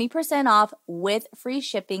 that's 20% off with free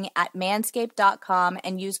shipping at manscaped.com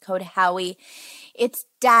and use code Howie. It's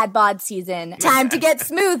dad bod season. Time to get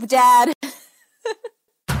smooth, Dad.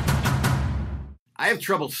 I have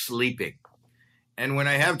trouble sleeping. And when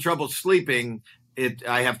I have trouble sleeping,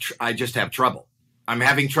 I just have trouble. I'm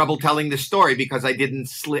having trouble telling this story because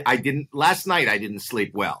last night I didn't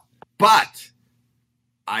sleep well. But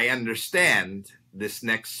I understand this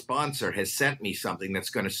next sponsor has sent me something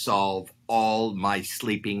that's going to solve all my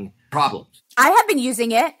sleeping problems. I have been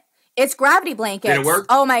using it. It's gravity blankets. Did it work?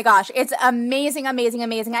 Oh my gosh. It's amazing, amazing,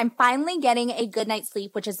 amazing. I'm finally getting a good night's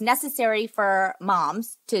sleep, which is necessary for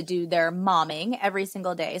moms to do their momming every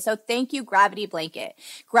single day. So thank you, Gravity Blanket.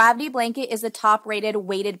 Gravity Blanket is the top-rated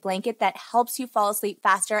weighted blanket that helps you fall asleep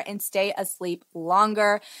faster and stay asleep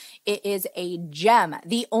longer. It is a gem.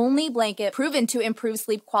 The only blanket proven to improve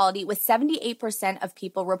sleep quality, with 78% of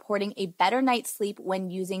people reporting a better night's sleep when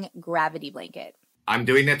using Gravity Blanket. I'm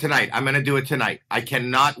doing that tonight. I'm going to do it tonight. I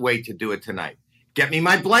cannot wait to do it tonight. Get me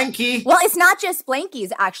my blankie. Well, it's not just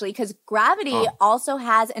blankies, actually, because Gravity also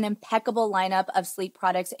has an impeccable lineup of sleep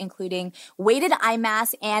products, including weighted eye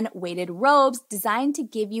masks and weighted robes designed to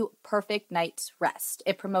give you perfect night's rest.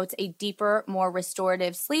 It promotes a deeper, more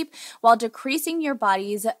restorative sleep while decreasing your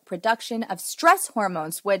body's production of stress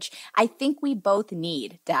hormones, which I think we both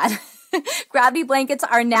need, Dad. Gravity blankets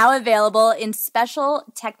are now available in special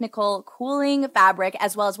technical cooling fabric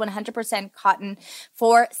as well as 100% cotton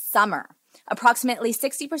for summer. Approximately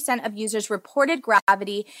 60% of users reported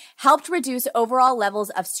Gravity helped reduce overall levels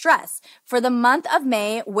of stress. For the month of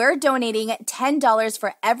May, we're donating $10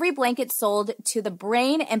 for every blanket sold to the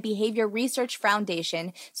Brain and Behavior Research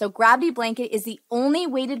Foundation. So Gravity Blanket is the only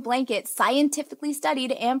weighted blanket scientifically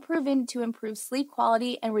studied and proven to improve sleep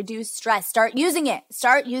quality and reduce stress. Start using it.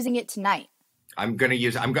 Start using it tonight. I'm not even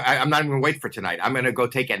going to wait for tonight. I'm going to go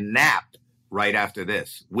take a nap right after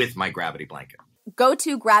this with my Gravity Blanket. Go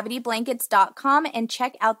to gravityblankets.com and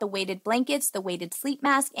check out the weighted blankets, the weighted sleep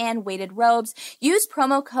mask, and weighted robes. Use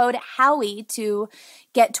promo code Howie to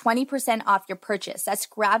get 20% off your purchase. That's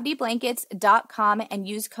gravityblankets.com and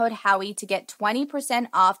use code Howie to get 20%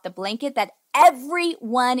 off the blanket that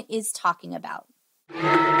everyone is talking about.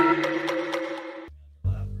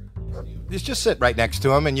 Just sit right next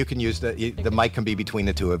to him, and you can use the mic can be between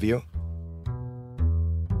the two of you.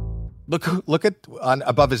 Look at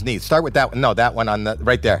above his knees. Start with that one. No, that one on the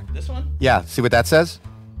right there. This one? Yeah. See what that says?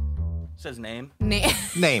 It says name. Name.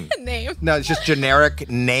 Name. No, it's just generic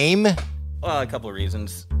name. Well, a couple of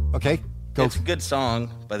reasons. Okay. Go. It's a good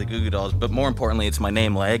song by the Goo Goo Dolls, but more importantly, it's my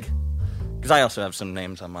name leg. Because I also have some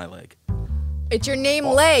names on my leg. It's your name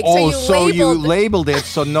leg. So you labeled it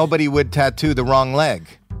so nobody would tattoo the wrong leg.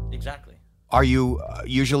 Exactly. Are you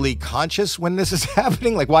usually conscious when this is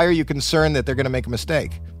happening? Like, why are you concerned that they're going to make a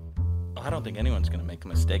mistake? I don't think anyone's going to make a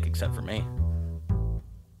mistake except for me.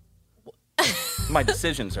 My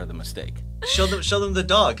decisions are the mistake. Show them the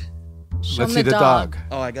dog. Let's see the dog.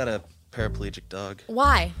 Oh, I got a paraplegic dog.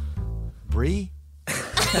 Why? Brie?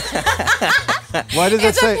 Why does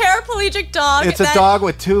it say? It's a paraplegic dog. It's a dog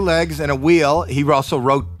with 2 legs and a wheel. He also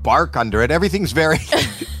wrote bark under it. Everything's very...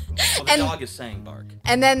 Well, the dog is saying bark.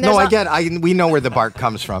 And then we know where the bark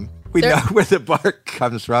comes from. We know where the bark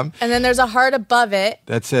comes from. And then there's a heart above it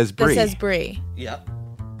that says Brie. Yeah.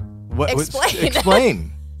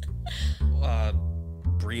 Explain.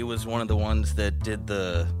 Brie was one of the ones that did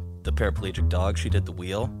the paraplegic dog. She did the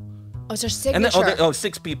wheel. Oh, it's her signature. And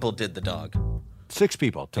 6 people did the dog. 6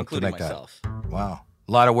 people took to including make myself. That. Wow.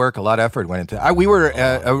 A lot of work, a lot of effort went into it. We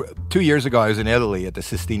were 2 years ago. I was in Italy at the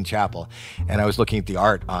Sistine Chapel, and I was looking at the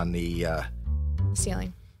art on the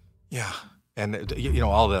ceiling. Yeah. And,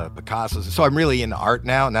 all the Picassos. So I'm really into art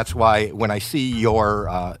now, and that's why when I see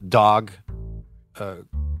your dog,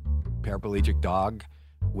 paraplegic dog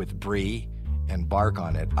with Brie and bark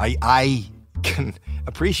on it, I can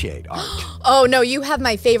appreciate art. Oh no, you have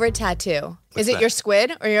my favorite tattoo. What's Is it that? your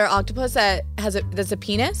squid or your octopus that that's a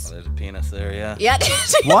penis? There's a penis there, yeah. Yeah.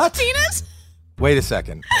 What? Penis? Wait a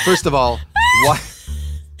second. First of all, what?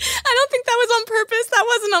 I don't think that was on purpose. That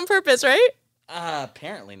wasn't on purpose, right?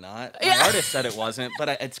 Apparently not. Yeah. The artist said it wasn't, but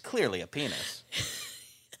it's clearly a penis.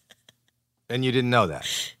 And you didn't know that?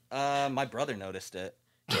 My brother noticed it.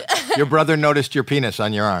 Your brother noticed your penis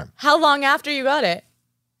on your arm. How long after you got it?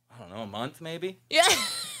 I don't know, a month maybe? Yeah.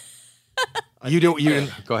 You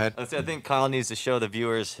didn't. Go ahead. I think Kyle needs to show the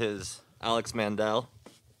viewers his Alex Mandel.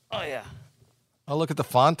 Oh, yeah. Oh, look at the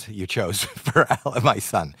font you chose for my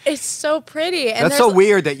son. It's so pretty. And That's so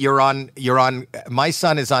weird that you're on. My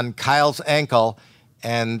son is on Kyle's ankle,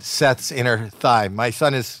 and Seth's inner thigh. My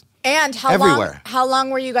son is And how everywhere. long? How long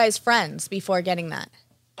were you guys friends before getting that?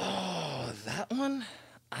 Oh, that one?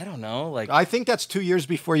 I don't know. I think that's 2 years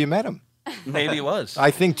before you met him. Maybe it was.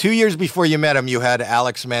 I think 2 years before you met him, you had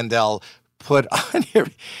Alex Mandel put on your.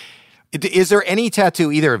 Is there any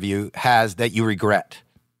tattoo either of you has that you regret?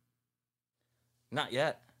 Not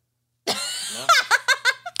yet.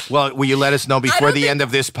 Well, will you let us know before the end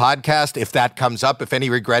of this podcast if that comes up? If any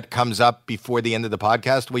regret comes up before the end of the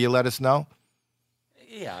podcast, will you let us know?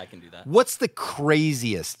 Yeah, I can do that. What's the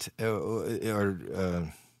craziest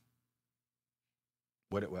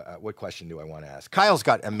what question do I want to ask? Kyle's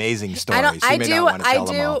got amazing stories. He may not want to tell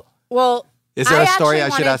them all. Well, Is there a story I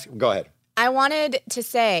actually should ask? Go ahead. I wanted to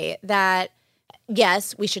say that,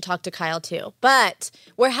 yes, we should talk to Kyle too, but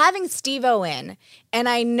we're having Steve-O in, and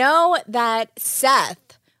I know that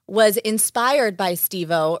Seth was inspired by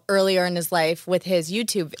Steve-O earlier in his life with his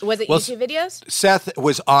YouTube. Was it YouTube videos? Seth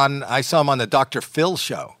was on, I saw him on the Dr. Phil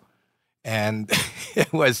show, and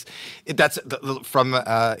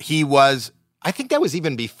he was, I think that was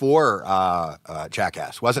even before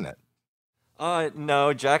Jackass, wasn't it?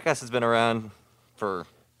 No, Jackass has been around for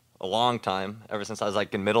a long time, ever since I was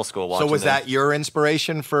in middle school watching So was them. that your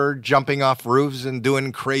inspiration for jumping off roofs and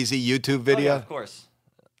doing crazy YouTube video? Oh, yeah, of course.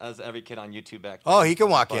 As every kid on YouTube back then. Oh, he can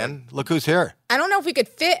walk in. Look who's here. I don't know if we could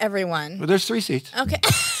fit everyone. Well, there's 3 seats. Okay.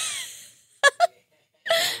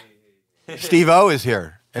 Steve-O is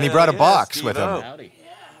here, and he brought a box with him. Howdy.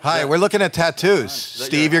 Hi, we're looking at tattoos.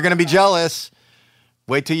 Steve, you're going to be jealous.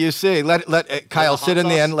 Wait till you see. Let Kyle sit in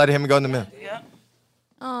the end. Let him go in the middle. Yeah.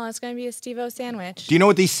 Oh, it's going to be a Steve-O sandwich. Do you know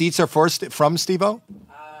what these seats are for from Steve-O?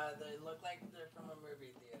 They look like they're from a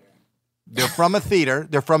movie theater. They're from a theater.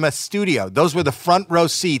 They're from a studio. Those were the front row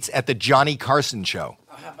seats at the Johnny Carson show.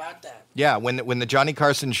 Oh, how about that? Yeah, when the Johnny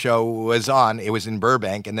Carson show was on, it was in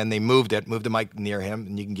Burbank, and then they moved the mic near him,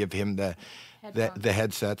 and you can give him the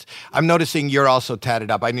headsets. I'm noticing you're also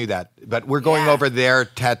tatted up. I knew that, but we're going over their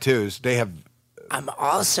tattoos. They have. I'm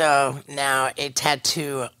also now a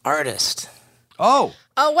tattoo artist. Oh.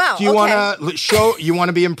 Oh wow. Do you want to show? You want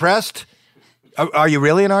to be impressed? Are you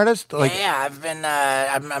really an artist? Yeah, I've been.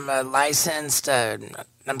 I'm a licensed.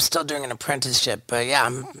 I'm still doing an apprenticeship, but yeah,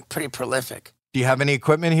 I'm pretty prolific. Do you have any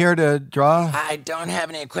equipment here to draw? I don't have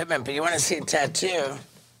any equipment, but you want to see a tattoo?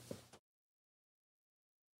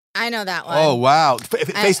 I know that one. Oh wow!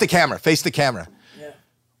 Face the camera. Face the camera. Yeah.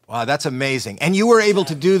 Wow, that's amazing. And you were able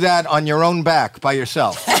to do that on your own back by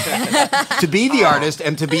yourself. To be the artist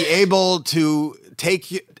and to be able to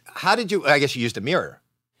take you. How did you? I guess you used a mirror.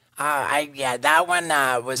 That one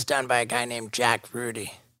was done by a guy named Jack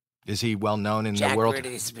Rudy. Is he well known in Jack the world?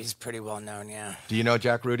 Rudy, he's pretty well known. Yeah. Do you know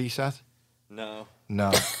Jack Rudy, Seth? No.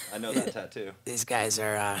 No. I know that tattoo. These guys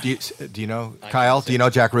are. Do you know Kyle? Do you know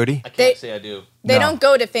Jack Rudy? I can't say I do. They don't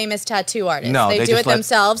go to famous tattoo artists. No, they they do just it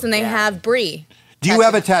themselves, and they have Brie. Do you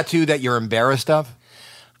have a tattoo that you're embarrassed of?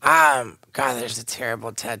 God, there's a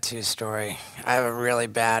terrible tattoo story. I have a really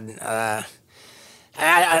bad. And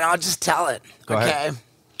I'll just tell it. Go ahead.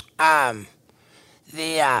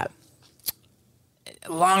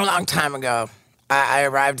 Long time ago, I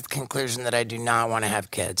arrived at the conclusion that I do not want to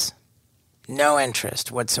have kids. No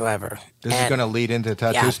interest whatsoever. This is going to lead into a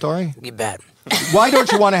tattoo story? You bet. Why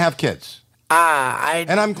don't you want to have kids?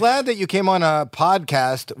 And I'm glad that you came on a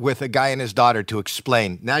podcast with a guy and his daughter to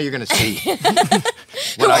explain. Now you're going to see.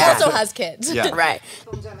 Who also has kids. Yeah. Right.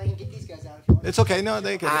 It's okay. No,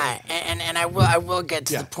 they can. And I will get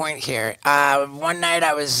to the point here. One night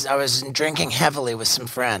I was drinking heavily with some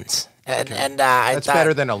friends, and I That's thought,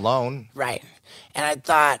 better than alone. right. And I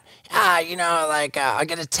thought, I'll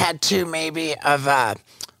get a tattoo maybe of a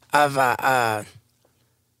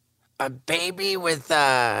baby with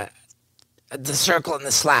the circle and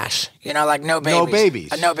the slash. Like no babies. No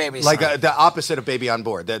babies. No babies. Like sign. the opposite of baby on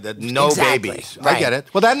board. The no Exactly. babies. I Right. get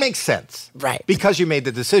it. Well, that makes sense. Right. Because you made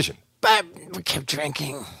the decision. But we kept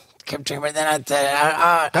drinking, kept drinking. But then I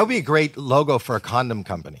thought, That would be a great logo for a condom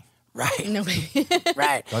company. right, No.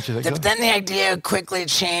 right. Don't you think But so? then the idea quickly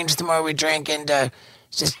changed the more we drank into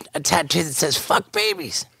just a tattoo that says "fuck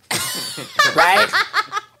babies," right?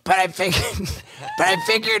 But I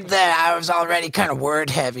figured that I was already kind of word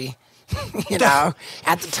heavy. You know,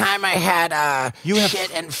 at the time I had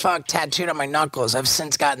shit and fuck tattooed on my knuckles. I've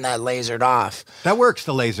since gotten that lasered off. That works,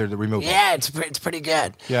 the laser, the removal. Yeah, it's pretty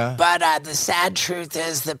good. Yeah. But the sad truth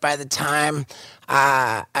is that by the time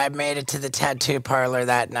I made it to the tattoo parlor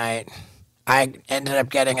that night, I ended up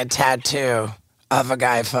getting a tattoo of a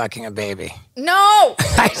guy fucking a baby. No.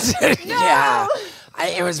 Yeah.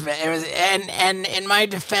 It was, and in my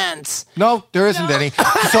defense, No, there isn't any.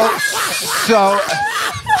 So,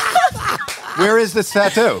 where is this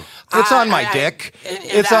tattoo? It's on my dick.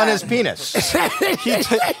 It's on his penis.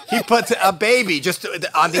 He puts a baby just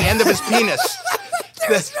on the end of his penis.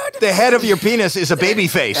 The head of your penis is a baby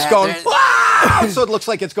face going, wow! So it looks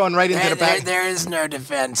like it's going right into the back. There is no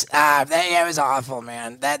defense. That was awful,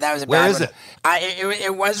 man. That was a Where bad is one.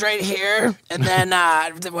 It was right here, and then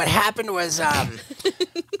what happened was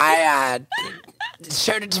I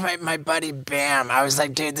showed it to my buddy Bam. I was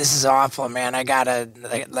like, dude, this is awful, man. I gotta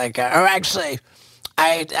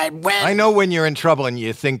I went. I know when you're in trouble and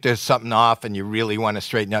you think there's something off and you really want to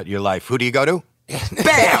straighten out your life. Who do you go to?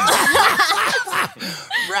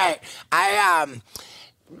 Right.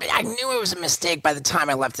 I knew it was a mistake by the time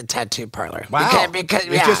I left the tattoo parlor. Wow. Because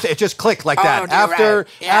it just clicked like that. Oh, you're right.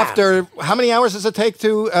 Yeah. After how many hours does it take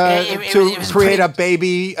to it was create pretty- a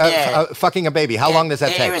baby, fucking a baby? How long does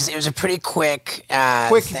that take? It was a pretty quick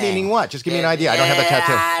Quick thing. meaning what? Just give me an idea. I don't have a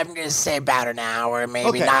tattoo. I'm going to say about an hour, maybe.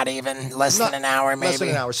 Okay. Not even. Less than an hour, maybe. Less than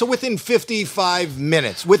an hour. So within 55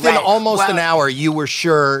 minutes, within Right. almost Well- an hour, you were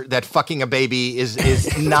sure that fucking a baby is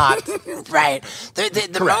not... Right.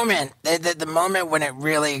 The moment when it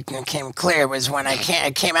really came clear was when I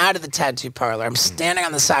came out of the tattoo parlor. I'm standing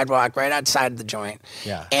on the sidewalk right outside of the joint.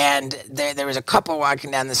 Yeah. And there was a couple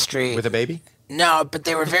walking down the street. With a baby? No, but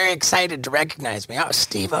they were very excited to recognize me. Oh,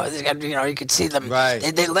 Steve-O. You could see them. Right.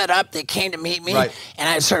 They lit up. They came to meet me. Right. And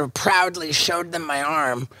I sort of proudly showed them my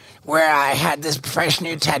arm where I had this fresh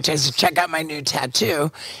new tattoo. So check out my new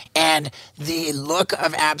tattoo. And the look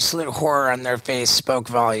of absolute horror on their face spoke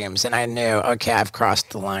volumes. And I knew, okay, I've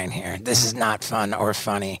crossed the line here. This is not fun or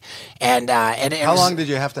funny. And How long did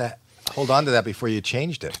you have to hold on to that before you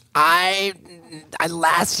changed it? I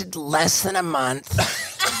lasted less than a month.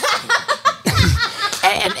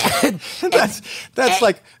 That's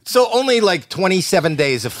like, so only like 27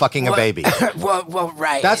 days of fucking a baby. Well,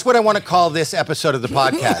 right. That's what I want to call this episode of the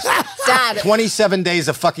podcast. Dad. 27 days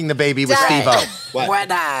of fucking the baby with Dad. Steve-O. What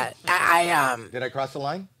Did I cross the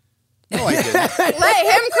line? No, I didn't. Let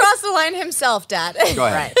him cross the line himself, Dad. Go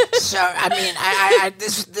ahead. Right. So I mean,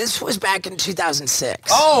 this was back in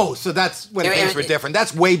 2006. Oh, so that's when things were different.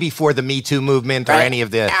 That's way before the Me Too movement or Right. any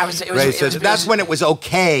of the It was- that's when it was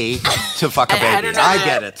okay to fuck a baby. I don't know I that-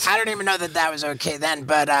 get it. I don't even know that was okay then,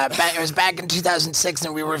 but it was back in 2006,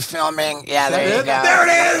 and we were filming. Yeah, there you go. There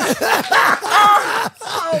it is.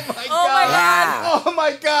 Oh my god. Yeah. Oh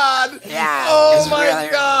my god. Yeah. Oh it was my really-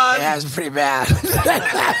 god. Yeah, it was pretty bad.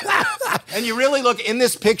 And you really look in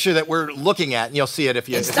this picture that we're looking at, and you'll see it if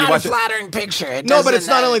you It's if you not a watch it. flattering picture. It No, but it's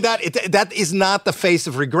doesn't, not only that. That is not the face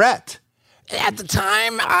of regret. At the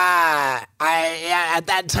time, at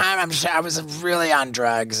that time, I'm sure I was really on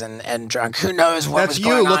drugs and drunk. Who knows what That's was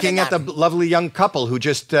going you on looking in at the that- lovely young couple who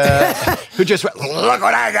just look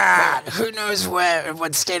what I got. Who knows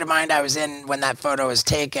what state of mind I was in when that photo was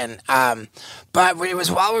taken. But it was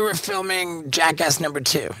while we were filming Jackass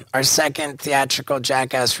 #2, our second theatrical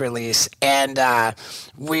Jackass release. And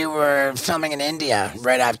we were filming in India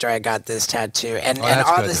right after I got this tattoo. And that's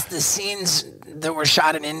all good. the scenes that were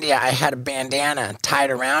shot in India, I had a bandana tied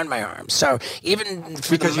around my arm. So even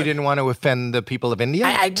for Because you didn't want to offend the people of India?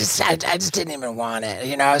 I just didn't even want it,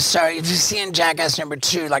 you know. So if you see in Jackass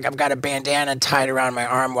 #2, like I've got a bandana tied around my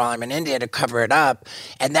arm while I'm in India to cover it up,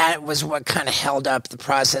 and that was what kind of held up the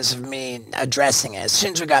process of me addressing it. As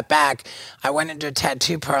soon as we got back, I went into a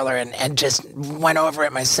tattoo parlor and just went over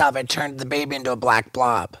it myself. I turned the baby into a black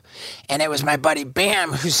blob, and it was my buddy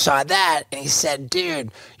Bam who saw that, and he said,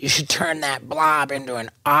 "Dude, you should turn that blob into an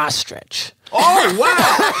ostrich." Oh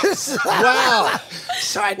wow! Wow!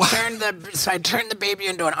 So I turned the baby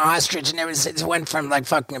into an ostrich, and it went from like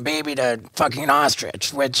fucking a baby to fucking an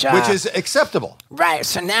ostrich, which is acceptable. Right.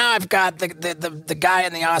 So now I've got the guy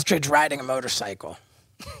in the ostrich riding a motorcycle.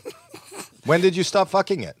 When did you stop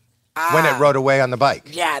fucking it? when it rode away on the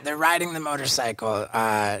bike. Yeah, they're riding the motorcycle.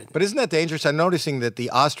 But isn't that dangerous? I'm noticing that the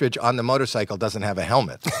ostrich on the motorcycle doesn't have a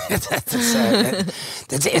helmet.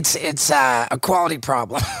 It's a quality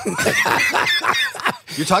problem.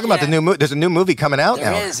 You're talking about the new movie. There's a new movie coming out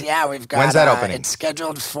now. There is, yeah. We've got. When's that opening? It's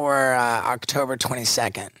scheduled for October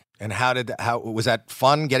 22nd. And how was that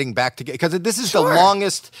fun getting back together? Because this is the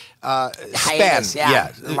longest hiatus, span.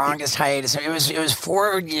 Yeah, the longest hiatus. It was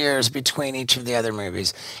 4 years between each of the other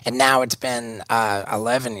movies, and now it's been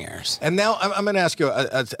 11 years. And now I'm going to ask you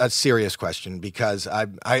a serious question because I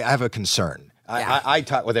have a concern. I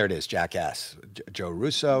taught. Well, there it is. Jackass. Joe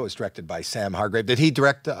Russo is directed by Sam Hargrave. Did he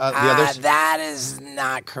direct the others? That is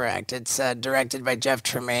not correct. It's directed by Jeff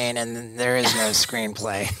Tremaine, and there is no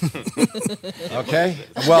screenplay. Okay.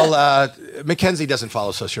 Well, Mackenzie doesn't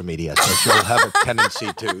follow social media, so she'll have a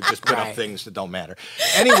tendency to just put up things that don't matter.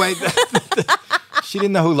 Anyway, she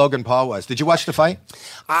didn't know who Logan Paul was. Did you watch the fight?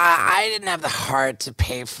 I didn't have the heart to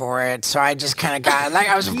pay for it, so I just kind of got like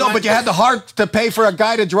I was. No, but you had the heart to pay for a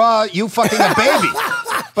guy to draw you fucking a baby.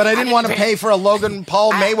 But I didn't want to pay for a Logan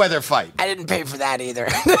Paul Mayweather fight. I didn't pay for that either.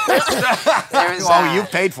 You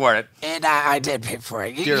paid for it. And I did pay for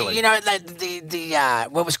it. Dearly. You know,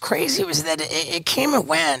 what was crazy was that it came and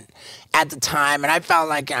went at the time, and I felt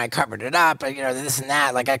like I covered it up, this and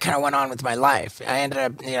that. Like I kind of went on with my life. I ended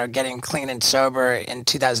up, getting clean and sober in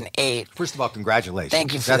 2008. First of all, congratulations.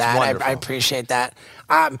 Thank you for that. Wonderful. I appreciate that.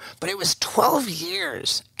 But it was 12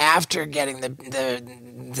 years after getting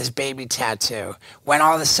this baby tattoo when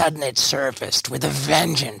all of a sudden it surfaced with a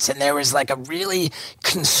vengeance, and there was like a really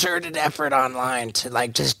concerted effort online to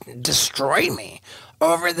like just destroy me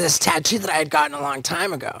over this tattoo that I had gotten a long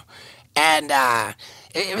time ago, and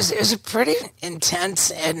it was a pretty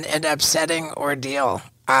intense and upsetting ordeal.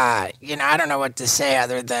 I don't know what to say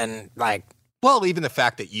other than like. Well, even the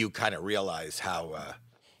fact that you kind of realize how.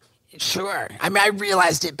 Sure. I mean, I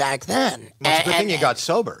realized it back then. Well, it's a good thing you got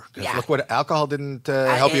sober. Because look what alcohol didn't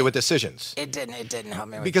help you with decisions. It didn't help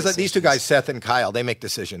me with because decisions. These two guys, Seth and Kyle, they make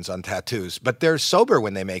decisions on tattoos, but they're sober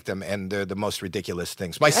when they make them, and they're the most ridiculous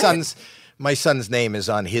things. My son's name is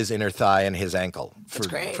on his inner thigh and his ankle. That's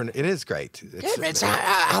great. It is great.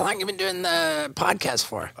 How long have you been doing the podcast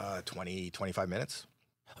for? 25 minutes.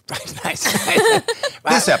 Right, nice.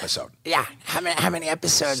 This episode. Yeah. How many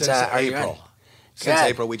episodes Since are April. you in? Since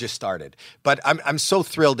April, we just started. But I'm so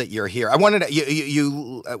thrilled that you're here. I wanted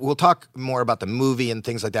to, we'll talk more about the movie and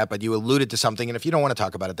things like that, but you alluded to something, and if you don't want to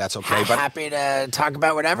talk about it, that's okay. But happy to talk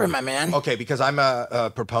about whatever, my man. Okay, because I'm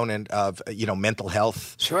a proponent of, mental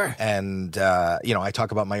health. Sure. And, I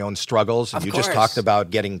talk about my own struggles, and Of you course. just talked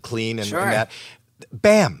about getting clean and, Sure. and that.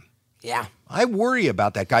 Bam. Yeah. I worry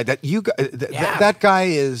about that guy. That guy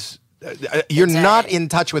is... you're not in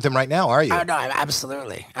touch with him right now, are you? Oh, no,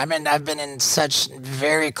 absolutely. I mean, I've been in such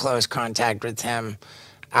very close contact with him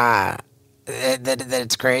that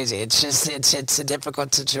it's crazy. It's just, it's a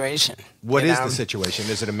difficult situation. What is the situation?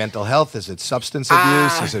 Is it a mental health? Is it substance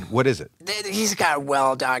abuse? What is it? He's got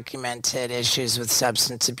well-documented issues with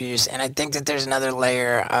substance abuse, and I think that there's another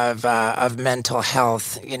layer of mental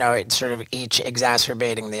health, it's sort of each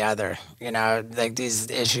exacerbating the other. Like these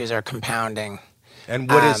issues are compounding. And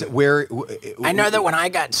what is it? Where? I know that when I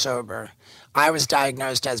got sober, I was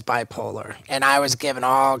diagnosed as bipolar, and I was given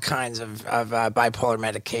all kinds of bipolar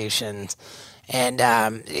medications. And,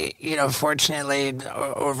 fortunately,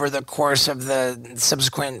 over the course of the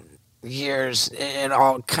subsequent years, it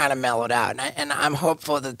all kind of mellowed out. And I'm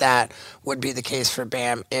hopeful that would be the case for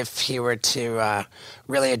Bam if he were to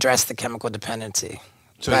really address the chemical dependency.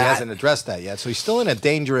 So he hasn't addressed that yet. So he's still in a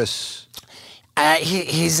dangerous...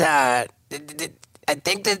 I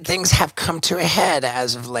think that things have come to a head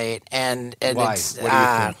as of late, and Why? it's. What do you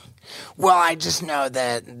think? Well, I just know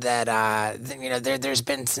that there's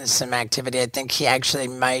been some activity. I think he actually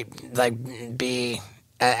might be,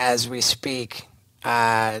 as we speak,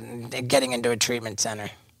 getting into a treatment center.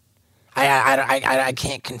 I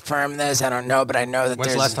can't confirm this. I don't know, but I know that.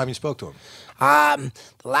 When's the last time you spoke to him?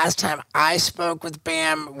 The last time I spoke with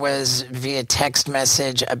Bam was via text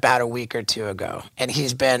message about a week or two ago. And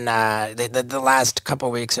he's been, the last couple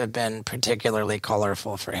of weeks have been particularly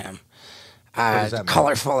colorful for him. What does that mean?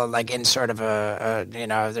 Colorful, like in sort of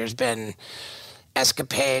there's been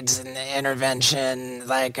escapades and intervention,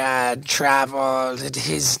 like travel.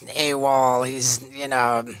 He's AWOL. He's,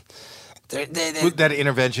 that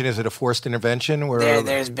intervention, is it a forced intervention?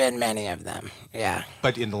 There's been many of them, yeah.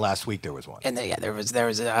 But in the last week there was one. And there was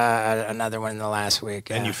another one in the last week.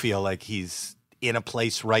 And you feel like he's in a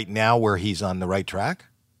place right now where he's on the right track?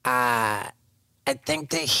 I think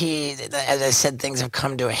that as I said, things have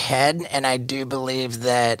come to a head, and I do believe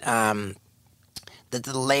that that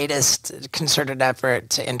the latest concerted effort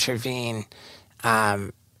to intervene has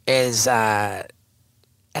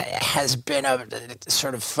been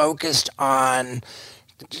sort of focused on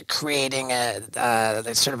creating a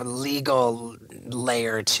sort of a legal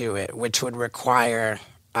layer to it, which would require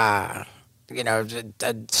a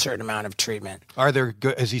certain amount of treatment.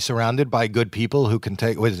 Is he surrounded by good people who can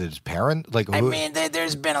take? What is it, his parent? Like, I mean,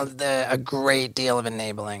 there's been a great deal of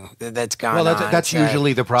enabling that's gone on. Well, that's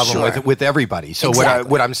usually the problem Sure. with everybody. So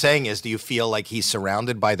Exactly. what I'm saying is, do you feel like he's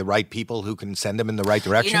surrounded by the right people who can send him in the right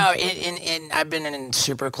direction? I've been in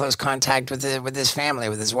super close contact with his family,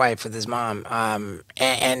 with his wife, with his mom,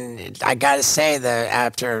 and I got to say that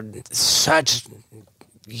after such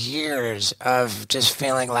years of just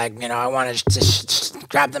feeling like, I want to just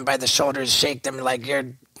grab them by the shoulders, shake them like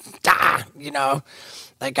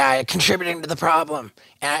contributing to the problem.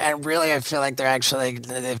 And really, I feel like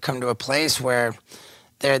they've come to a place where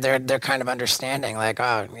they're kind of understanding, like,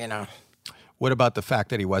 What about the fact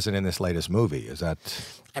that he wasn't in this latest movie? Is that?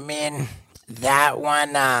 I mean, that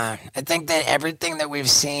one, I think that everything that we've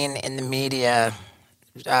seen in the media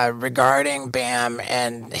regarding Bam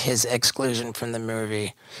and his exclusion from the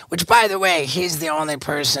movie, which, by the way, he's the only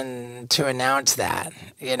person to announce that.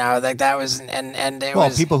 That was, and it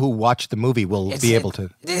was. People who watch the movie will be able to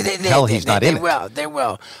tell he's not in it. They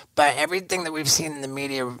will. But everything that we've seen in the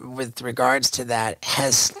media with regards to that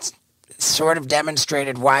has sort of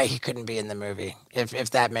demonstrated why he couldn't be in the movie,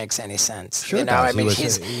 if that makes any sense. Sure, I mean,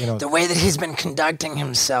 the way that he's been conducting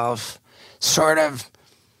himself, sort of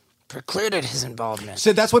precluded his involvement.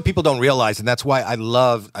 So that's what people don't realize, and that's why I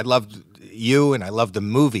love you and I love the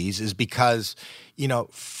movies, is because,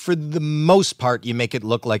 for the most part, you make it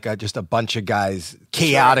look like just a bunch of guys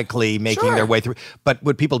chaotically making their way through. But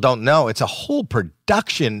what people don't know, it's a whole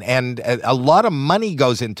production, and a lot of money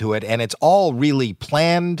goes into it, and it's all really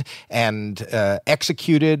planned and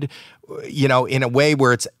executed, in a way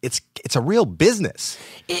where it's a real business.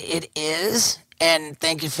 It is. And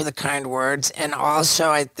thank you for the kind words. And also,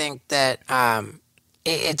 I think that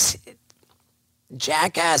it's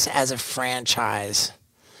Jackass as a franchise.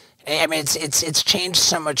 I mean, it's changed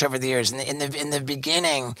so much over the years. In the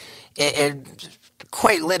beginning, it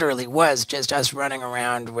quite literally was just us running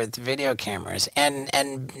around with video cameras,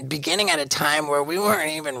 and beginning at a time where we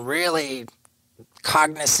weren't even really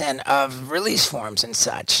cognizant of release forms and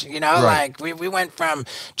such, Right. like we went from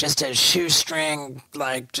just a shoestring,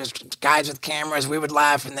 like just guys with cameras, we would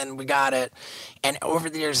laugh and then we got it, and over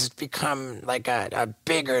the years it's become like a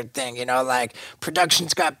bigger thing, like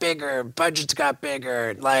productions got bigger, budgets got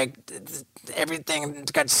bigger, like everything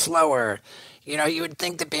got slower. You would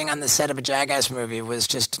think that being on the set of a Jackass movie was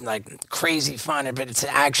just like crazy fun, but it's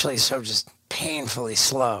actually so just painfully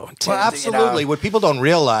slow. Well, absolutely. What people don't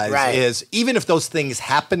realize Right. is, even if those things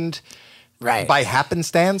happened Right. by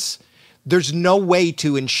happenstance, there's no way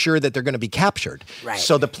to ensure that they're going to be captured. Right.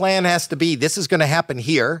 So the plan has to be, this is going to happen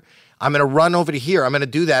here. I'm going to run over to here. I'm going to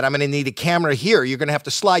do that. I'm going to need a camera here. You're going to have to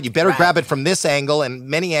slide. You better grab it from this angle and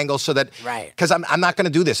many angles, so that, because I'm not going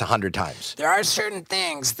to do this 100 times. There are certain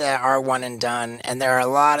things that are one and done, and there are a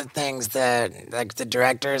lot of things that, like the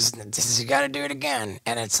directors, you got to do it again,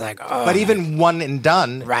 and it's like, oh. But even one and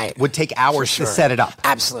done would take hours For to sure. set it up.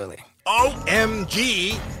 Absolutely.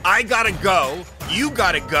 OMG, I gotta go, you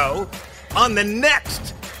gotta go, on the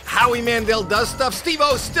next Howie Mandel Does Stuff.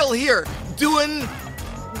 Steve-O's still here doing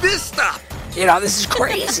this stuff. This is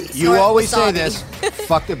crazy. You always say this,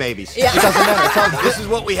 fuck the babies. Yeah. It doesn't matter. This is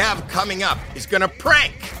what we have coming up. He's gonna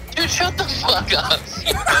prank. Dude, shut the fuck up.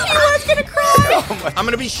 I was gonna cry. I'm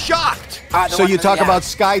gonna be shocked. So you talk about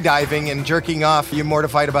skydiving and jerking off. You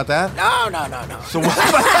mortified about that? No. So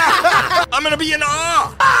what? I'm gonna be in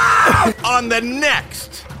awe on the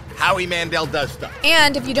next Howie Mandel Does Stuff.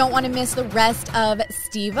 And if you don't want to miss the rest of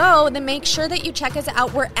Steve-O, then make sure that you check us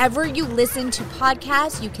out wherever you listen to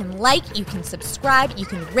podcasts. You can like, you can subscribe, you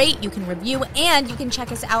can rate, you can review, and you can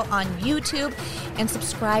check us out on YouTube and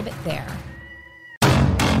subscribe there.